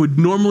that we would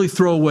normally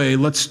throw away.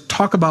 Let's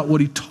talk about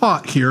what he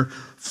taught here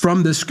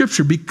from this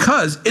scripture,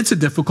 because it's a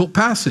difficult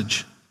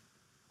passage.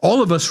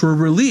 All of us were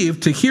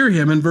relieved to hear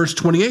him in verse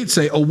 28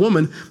 say, "O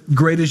woman,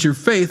 great is your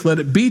faith, let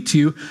it be to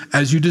you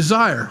as you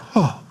desire."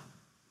 Oh,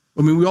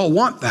 I mean, we all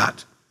want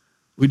that.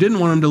 We didn't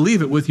want him to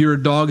leave it with, "You're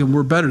a dog and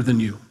we're better than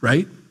you,"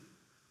 right?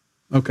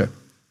 Okay.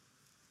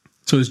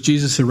 So is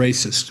Jesus a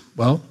racist?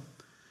 Well,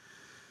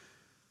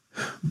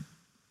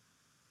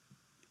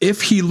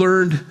 if he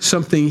learned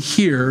something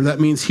here, that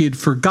means he had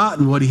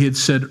forgotten what he had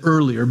said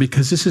earlier,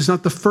 because this is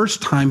not the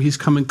first time he's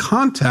come in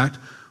contact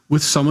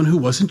with someone who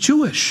wasn't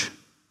Jewish.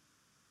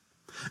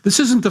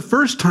 This isn't the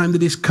first time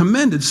that he's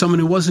commended someone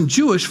who wasn't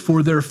Jewish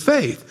for their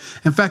faith.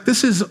 In fact,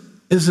 this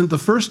isn't the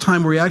first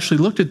time where he actually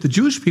looked at the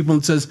Jewish people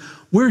and says,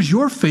 "Where's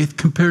your faith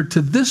compared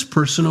to this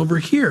person over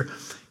here?"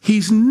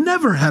 He's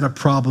never had a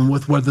problem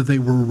with whether they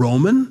were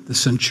Roman, the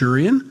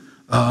centurion,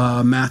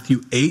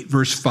 Matthew 8,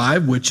 verse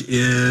 5, which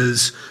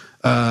is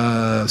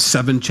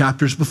 7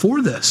 chapters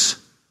before this.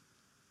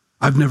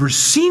 "I've never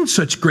seen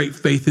such great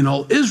faith in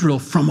all Israel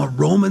from a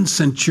Roman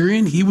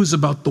centurion." He was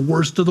about the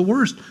worst of the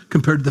worst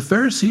compared to the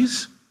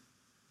Pharisees.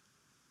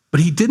 But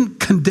he didn't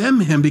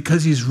condemn him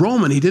because he's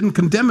Roman. He didn't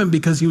condemn him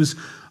because he was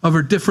of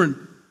a different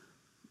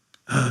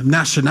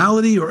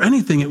nationality or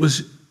anything. It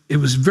was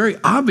very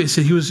obvious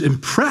that he was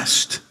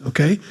impressed,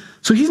 okay?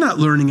 So he's not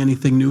learning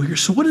anything new here.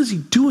 So what is he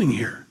doing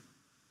here?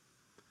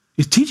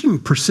 He's teaching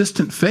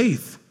persistent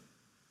faith.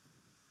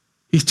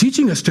 He's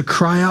teaching us to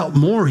cry out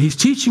more. He's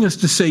teaching us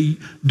to say,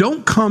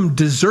 don't come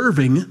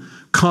deserving,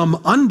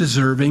 come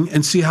undeserving,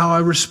 and see how I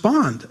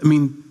respond. I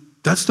mean,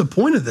 that's the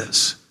point of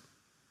this.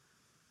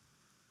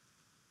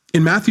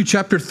 In Matthew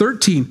chapter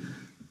 13,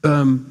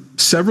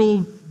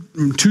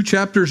 2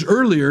 chapters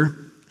earlier,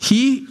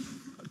 he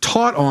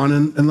taught on,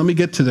 and let me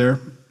get to there,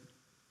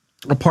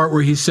 a part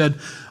where he said,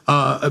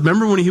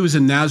 remember when he was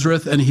in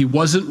Nazareth and he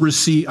wasn't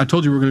received? I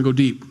told you we were going to go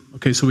deep.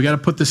 Okay, so we got to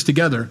put this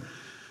together.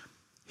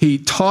 He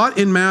taught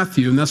in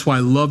Matthew, and that's why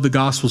I love the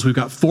Gospels. We've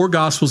got 4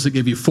 Gospels that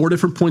give you 4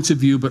 different points of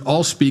view, but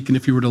all speak. And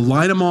if you were to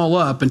line them all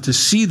up and to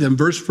see them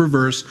verse for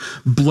verse,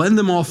 blend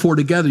them all 4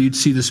 together, you'd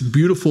see this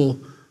beautiful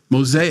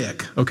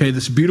mosaic, okay,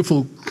 this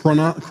beautiful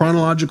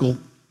chronological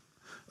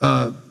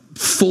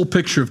full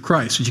picture of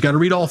Christ. So you got to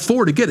read all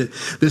 4 to get it.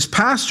 This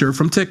pastor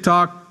from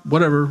TikTok,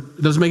 whatever,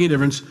 it doesn't make any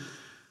difference,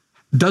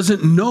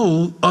 doesn't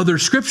know other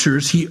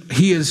scriptures.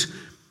 He's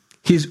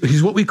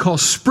what we call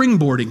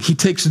springboarding. He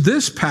takes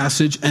this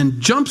passage and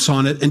jumps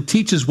on it and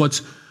teaches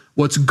what's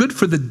good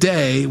for the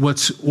day,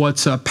 what's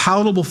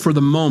palatable for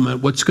the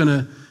moment, what's going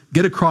to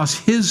get across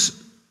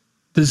his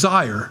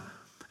desire.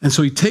 And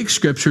so he takes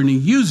scripture and he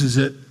uses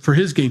it for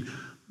his gain.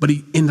 But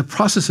in the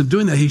process of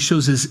doing that, he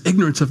shows his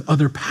ignorance of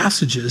other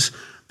passages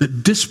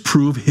that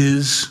disprove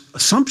his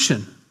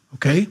assumption,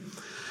 okay?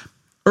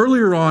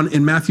 Earlier on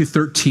in Matthew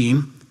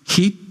 13,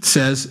 he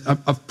says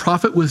a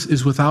prophet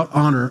is without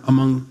honor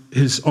among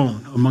his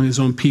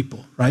own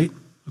people, right?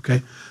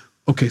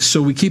 Okay,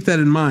 so we keep that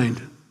in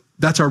mind.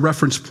 That's our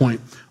reference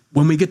point.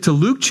 When we get to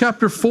Luke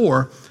chapter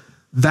 4,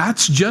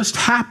 that's just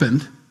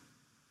happened.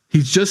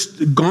 He's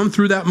just gone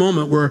through that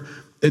moment where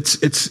it's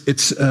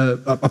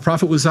a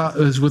prophet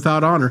is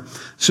without honor.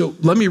 So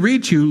let me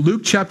read to you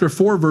Luke chapter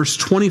 4, verse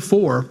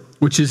 24,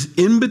 which is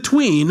in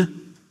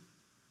between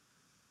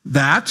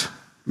that,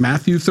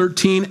 Matthew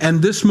 13,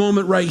 and this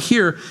moment right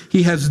here.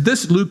 He has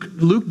this,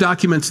 Luke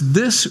documents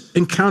this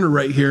encounter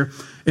right here,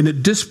 and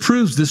it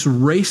disproves this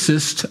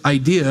racist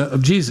idea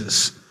of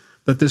Jesus,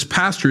 that this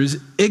pastor is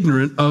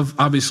ignorant of,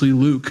 obviously,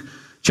 Luke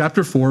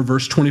chapter 4,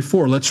 verse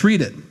 24. Let's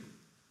read it.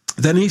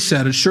 Then he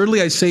said,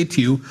 "Assuredly I say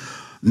to you,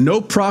 no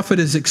prophet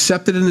is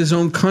accepted in his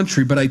own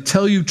country, but I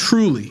tell you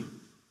truly."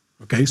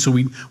 Okay, so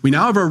we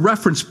now have a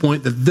reference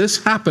point that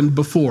this happened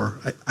before.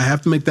 I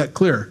have to make that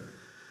clear.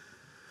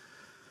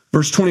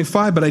 Verse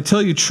 25, "But I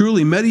tell you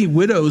truly, many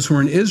widows were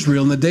in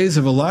Israel in the days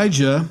of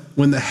Elijah,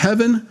 when the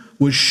heaven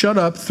was shut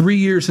up 3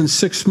 years and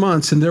 6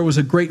 months, and there was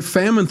a great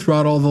famine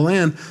throughout all the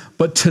land.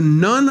 But to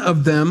none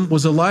of them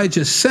was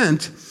Elijah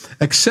sent,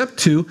 except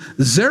to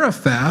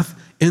Zarephath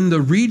in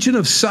the region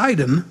of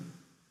Sidon,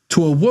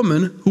 to a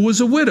woman who was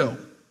a widow.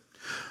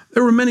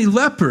 There were many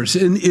lepers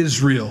in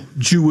Israel,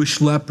 Jewish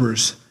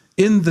lepers,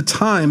 in the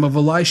time of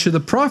Elisha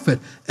the prophet,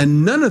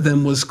 and none of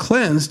them was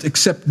cleansed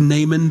except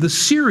Naaman the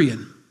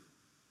Syrian."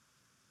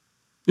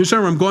 You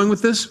understand where I'm going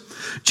with this?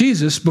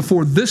 Jesus,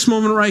 before this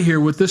moment right here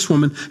with this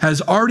woman,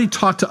 has already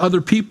talked to other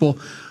people.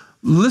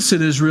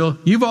 Listen, Israel,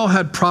 you've all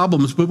had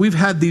problems, but we've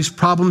had these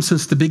problems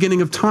since the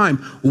beginning of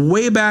time.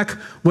 Way back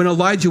when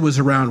Elijah was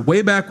around,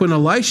 way back when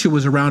Elisha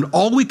was around,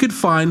 all we could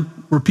find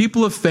were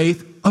people of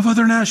faith of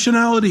other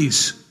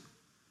nationalities.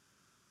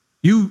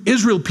 You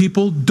Israel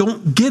people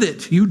don't get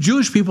it. You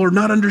Jewish people are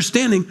not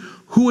understanding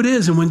who it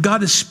is and when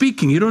God is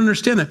speaking. You don't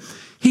understand that.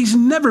 He's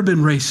never been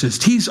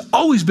racist. He's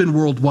always been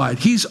worldwide.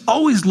 He's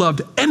always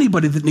loved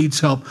anybody that needs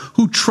help,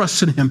 who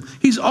trusts in him.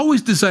 He's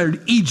always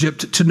desired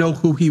Egypt to know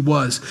who he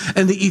was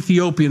and the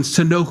Ethiopians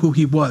to know who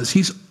he was.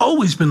 He's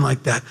always been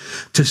like that.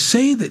 To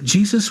say that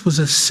Jesus was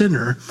a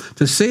sinner,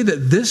 to say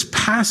that this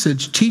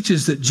passage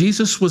teaches that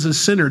Jesus was a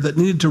sinner that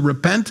needed to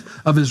repent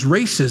of his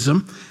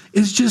racism,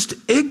 is just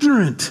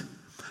ignorant.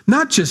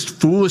 Not just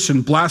foolish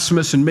and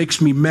blasphemous and makes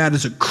me mad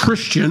as a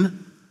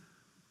Christian.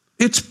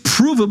 It's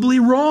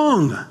provably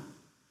wrong.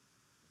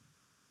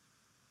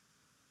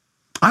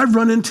 I've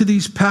run into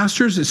these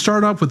pastors. It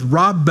started off with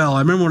Rob Bell. I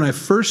remember when I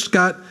first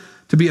got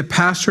to be a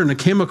pastor and I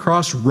came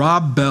across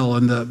Rob Bell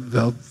and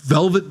the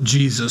Velvet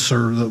Jesus,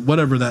 or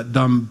whatever that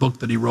dumb book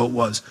that he wrote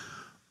was.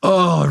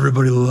 Oh,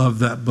 everybody loved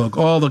that book.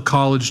 All the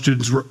college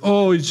students were,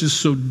 he's just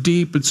so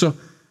deep. And so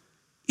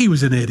he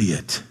was an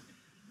idiot.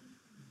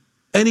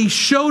 And he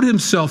showed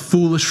himself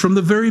foolish from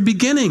the very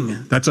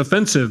beginning. That's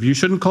offensive. You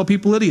shouldn't call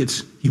people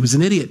idiots. He was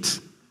an idiot.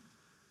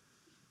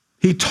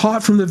 He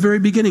taught from the very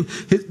beginning.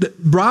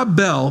 Rob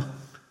Bell,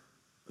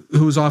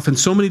 who was off in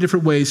so many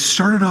different ways,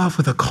 started off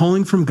with a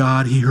calling from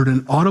God. He heard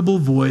an audible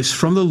voice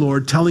from the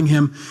Lord telling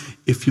him,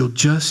 "If you'll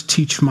just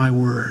teach my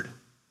word."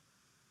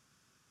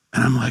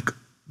 And I'm like,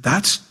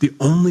 that's the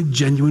only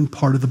genuine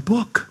part of the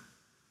book.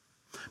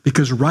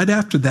 Because right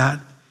after that,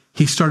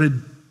 he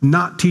started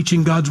not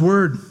teaching God's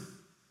word.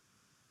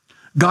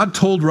 God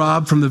told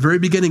Rob from the very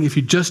beginning, "If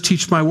you just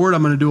teach my word,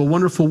 I'm going to do a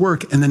wonderful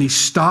work." And then he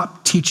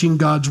stopped teaching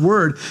God's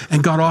word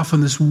and got off on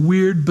this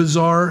weird,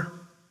 bizarre,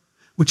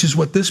 which is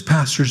what this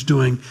pastor's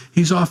doing.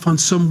 He's off on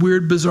some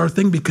weird, bizarre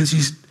thing because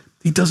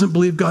he doesn't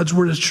believe God's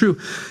word is true.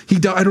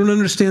 I don't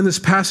understand this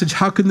passage.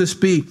 How can this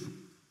be?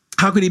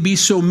 How could he be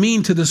so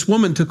mean to this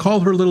woman to call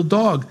her little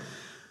dog?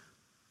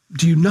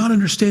 Do you not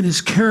understand his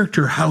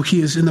character? How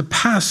he has in the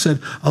past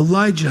said,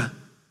 Elijah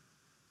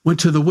went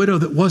to the widow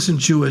that wasn't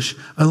Jewish.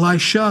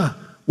 Elisha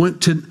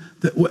went to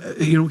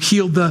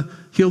healed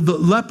the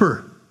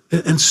leper,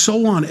 and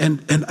so on.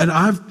 And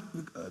I've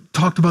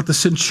talked about the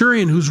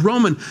centurion who's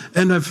Roman,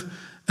 and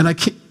I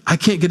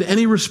can't get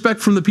any respect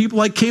from the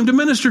people I came to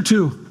minister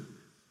to.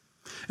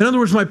 In other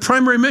words, my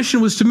primary mission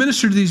was to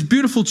minister to these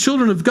beautiful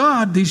children of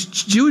God, these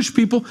Jewish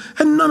people,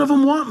 and none of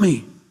them want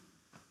me.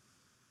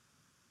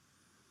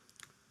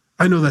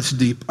 I know that's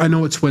deep. I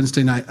know it's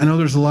Wednesday night. I know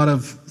there's a lot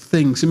of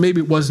things, and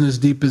maybe it wasn't as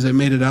deep as I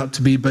made it out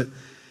to be, but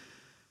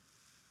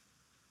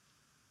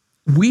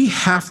we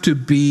have to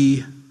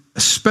be,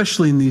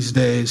 especially in these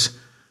days,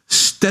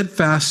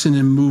 steadfast and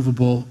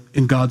immovable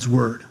in God's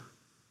word.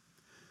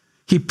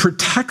 He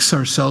protects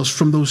ourselves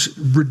from those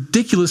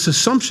ridiculous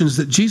assumptions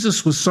that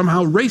Jesus was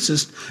somehow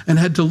racist and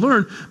had to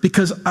learn,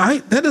 because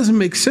that doesn't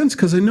make sense,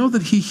 because I know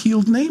that he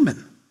healed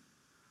Naaman.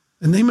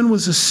 And Naaman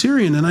was a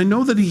Syrian, and I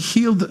know that he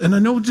healed, and I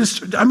know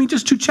just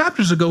 2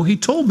 chapters ago, he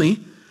told me,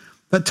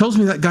 that tells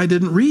me that guy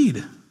didn't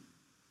read.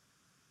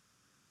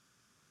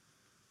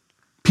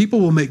 People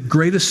will make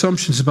great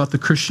assumptions about the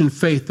Christian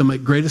faith. They'll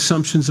make great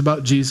assumptions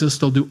about Jesus.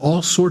 They'll do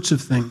all sorts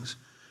of things.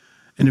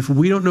 And if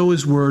we don't know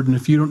his word, and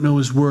if you don't know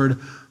his word,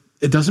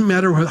 it doesn't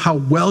matter how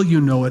well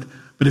you know it,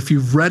 but if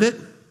you've read it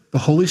the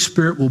Holy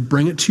Spirit will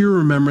bring it to your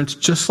remembrance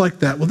just like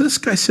that. Well, this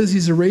guy says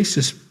he's a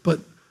racist, but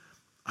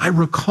I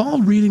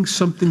recall reading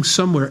something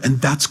somewhere,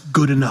 and that's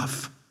good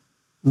enough.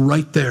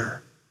 Right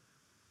there.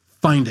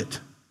 Find it.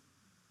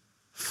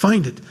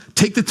 Find it.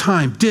 Take the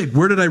time. Dig.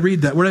 Where did I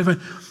read that? Where did I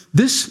find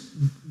this?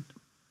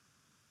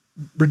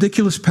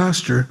 Ridiculous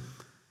pastor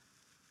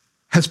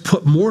has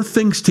put more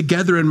things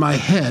together in my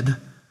head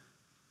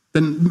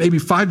than maybe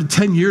 5 to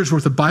 10 years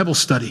worth of Bible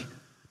study,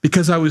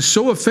 because I was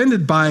so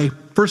offended by,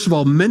 first of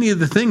all, many of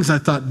the things. I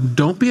thought,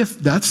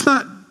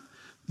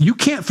 you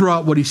can't throw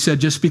out what he said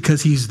just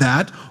because he's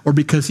that, or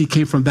because he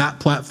came from that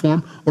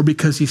platform, or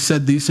because he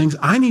said these things.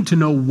 I need to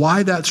know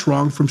why that's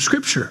wrong from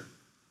Scripture.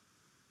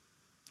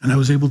 And I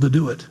was able to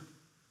do it.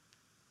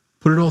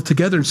 Put it all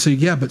together and say,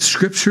 yeah, but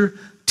Scripture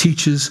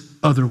teaches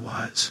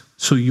otherwise,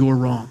 so you're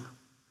wrong.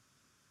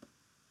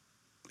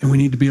 And we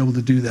need to be able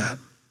to do that.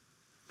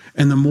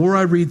 And the more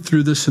I read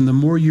through this, and the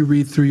more you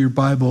read through your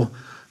Bible,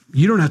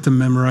 you don't have to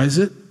memorize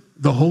it.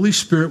 The Holy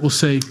Spirit will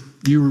say,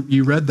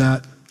 you read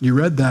that. You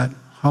read that.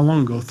 How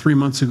long ago? 3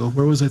 months ago.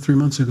 Where was I 3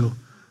 months ago?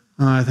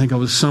 I think I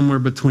was somewhere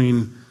between,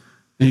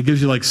 and he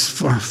gives you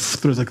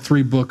there's like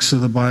 3 books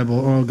of the Bible.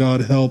 Oh,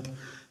 God, help.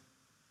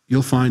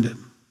 You'll find it.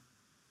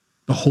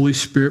 The Holy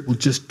Spirit will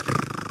just,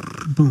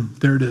 boom,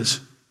 there it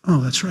is.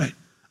 Oh, that's right.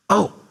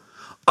 Oh,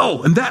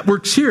 and that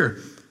works here.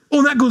 Oh,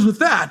 and that goes with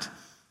that.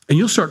 And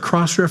you'll start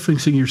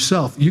cross-referencing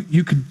yourself.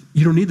 You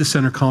don't need the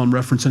center column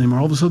reference anymore.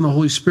 All of a sudden, the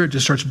Holy Spirit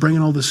just starts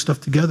bringing all this stuff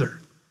together.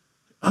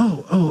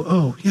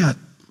 Oh, yeah,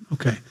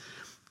 okay.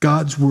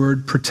 God's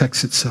word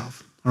protects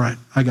itself. All right,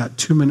 I got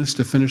 2 minutes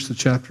to finish the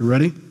chapter.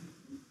 Ready?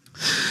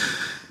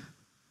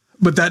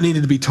 But that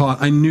needed to be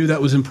taught. I knew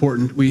that was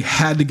important. We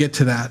had to get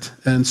to that.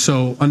 And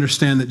so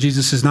understand that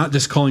Jesus is not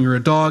just calling her a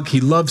dog.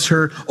 He loves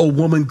her. Oh,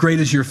 woman, great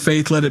is your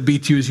faith. Let it be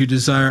to you as you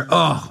desire.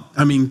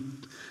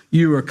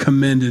 You are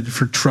commended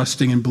for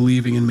trusting and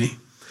believing in me.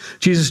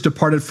 Jesus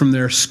departed from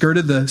there,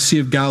 skirted the Sea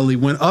of Galilee,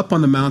 went up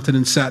on the mountain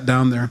and sat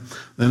down there.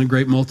 Then a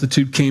great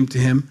multitude came to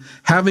him,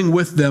 having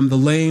with them the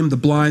lame, the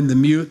blind, the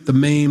mute, the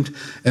maimed,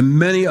 and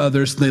many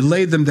others. And they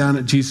laid them down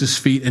at Jesus'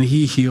 feet, and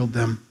he healed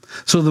them.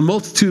 So the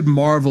multitude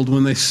marveled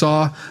when they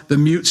saw the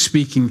mute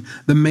speaking,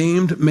 the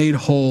maimed made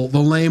whole, the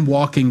lame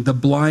walking, the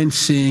blind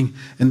seeing,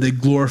 and they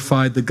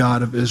glorified the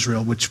God of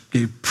Israel, which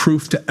gave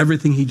proof to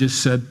everything he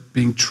just said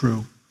being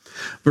true.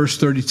 Verse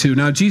 32,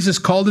 now Jesus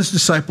called his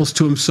disciples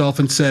to himself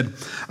and said,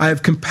 I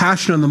have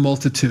compassion on the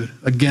multitude.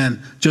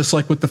 Again, just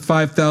like with the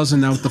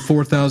 5,000, now with the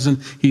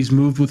 4,000, he's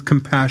moved with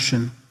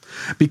compassion.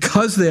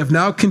 Because they have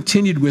now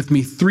continued with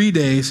me 3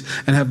 days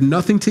and have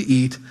nothing to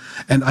eat,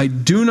 and I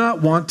do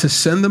not want to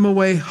send them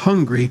away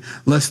hungry,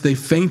 lest they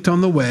faint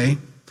on the way.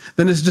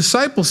 Then his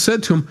disciples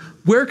said to him,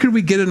 where could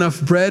we get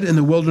enough bread in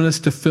the wilderness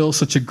to fill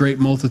such a great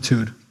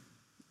multitude?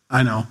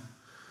 I know.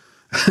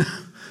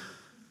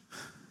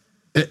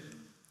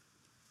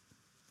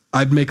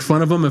 I'd make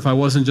fun of them if I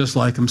wasn't just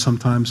like them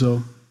sometimes,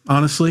 though.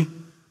 Honestly.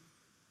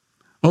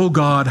 Oh,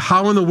 God,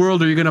 how in the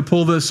world are you going to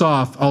pull this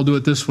off? I'll do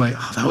it this way.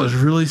 Oh, that was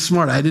really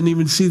smart. I didn't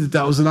even see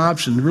that was an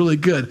option. Really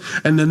good.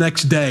 And the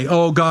next day,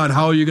 oh, God,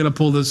 how are you going to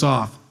pull this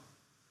off?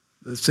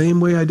 The same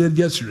way I did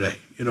yesterday,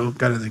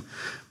 kind of thing.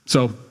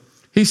 So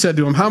he said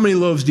to him, how many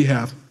loaves do you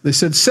have? They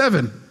said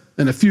 7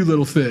 and a few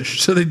little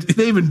fish. So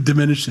they even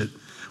diminished it.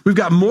 We've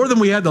got more than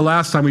we had the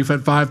last time we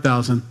fed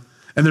 5,000,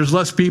 and there's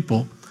less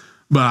people.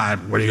 But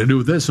what are you going to do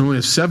with this? We only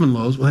have 7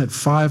 loaves. Well, they had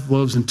 5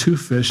 loaves and 2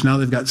 fish. Now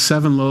they've got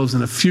 7 loaves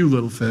and a few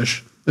little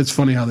fish. It's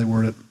funny how they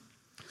word it.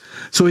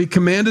 So he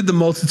commanded the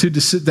multitude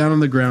to sit down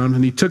on the ground,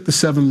 and he took the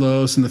 7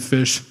 loaves and the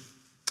fish,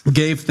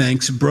 gave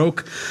thanks,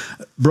 broke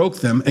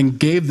them, and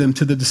gave them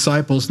to the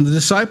disciples. And the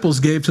disciples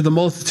gave to the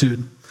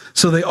multitude.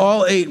 So they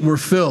all ate and were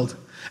filled.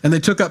 And they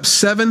took up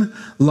 7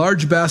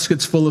 large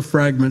baskets full of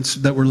fragments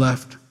that were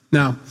left.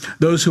 Now,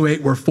 those who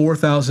ate were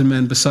 4,000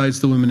 men besides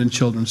the women and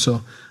children.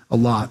 So a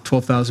lot,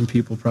 12,000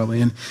 people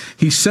probably. And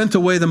he sent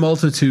away the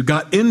multitude,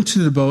 got into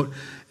the boat,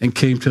 and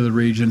came to the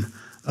region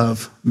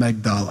of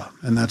Magdala.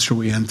 And that's where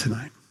we end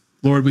tonight.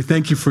 Lord, we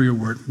thank you for your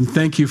word. And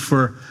thank you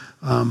for,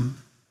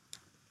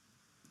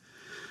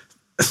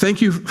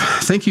 thank you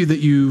that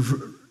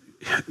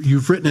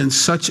you've written in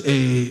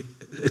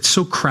it's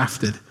so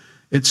crafted.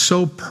 It's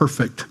so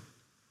perfect.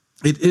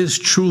 It is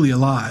truly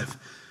alive.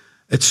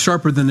 It's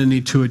sharper than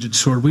any two-edged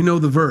sword. We know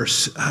the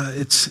verse.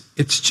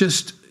 It's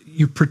just,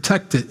 you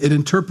protect it. It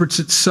interprets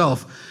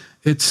itself.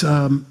 We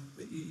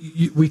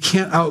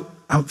can't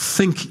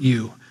outthink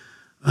you.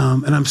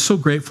 And I'm so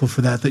grateful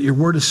for that your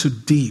word is so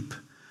deep.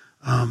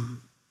 And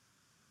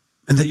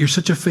that you're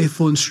such a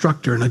faithful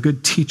instructor and a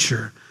good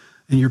teacher.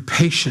 And you're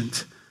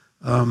patient.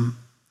 And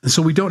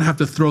so we don't have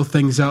to throw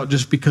things out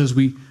just because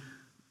we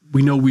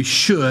know we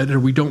should, or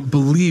we don't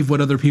believe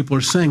what other people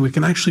are saying. We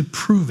can actually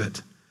prove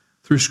it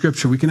through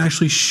Scripture. We can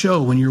actually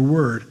show in your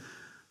word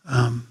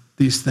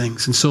these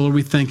things. And so, Lord,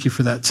 we thank you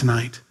for that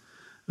tonight.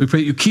 We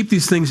pray that you keep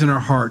these things in our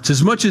hearts.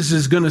 As much as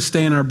is going to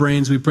stay in our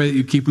brains, we pray that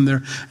you keep them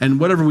there. And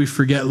whatever we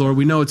forget, Lord,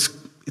 we know it's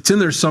in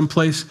there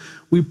someplace.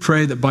 We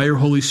pray that by your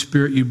Holy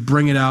Spirit, you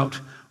bring it out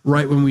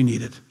right when we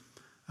need it.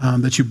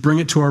 that you bring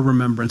it to our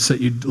remembrance,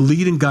 that you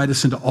lead and guide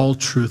us into all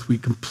truth. We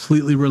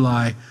completely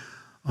rely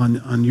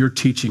on your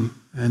teaching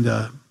and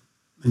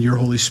your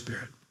Holy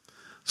Spirit.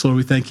 So Lord,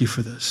 we thank you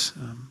for this.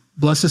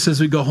 Bless us as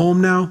we go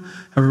home now.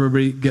 Have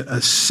everybody get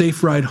a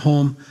safe ride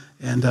home,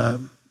 and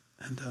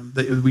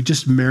that we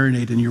just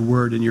marinate in your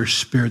word and your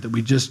spirit, that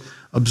we just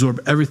absorb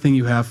everything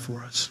you have for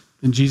us.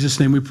 In Jesus'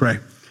 name we pray.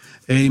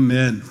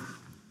 Amen.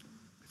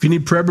 If you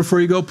need prayer before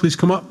you go, please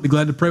come up. Be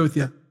glad to pray with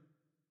you.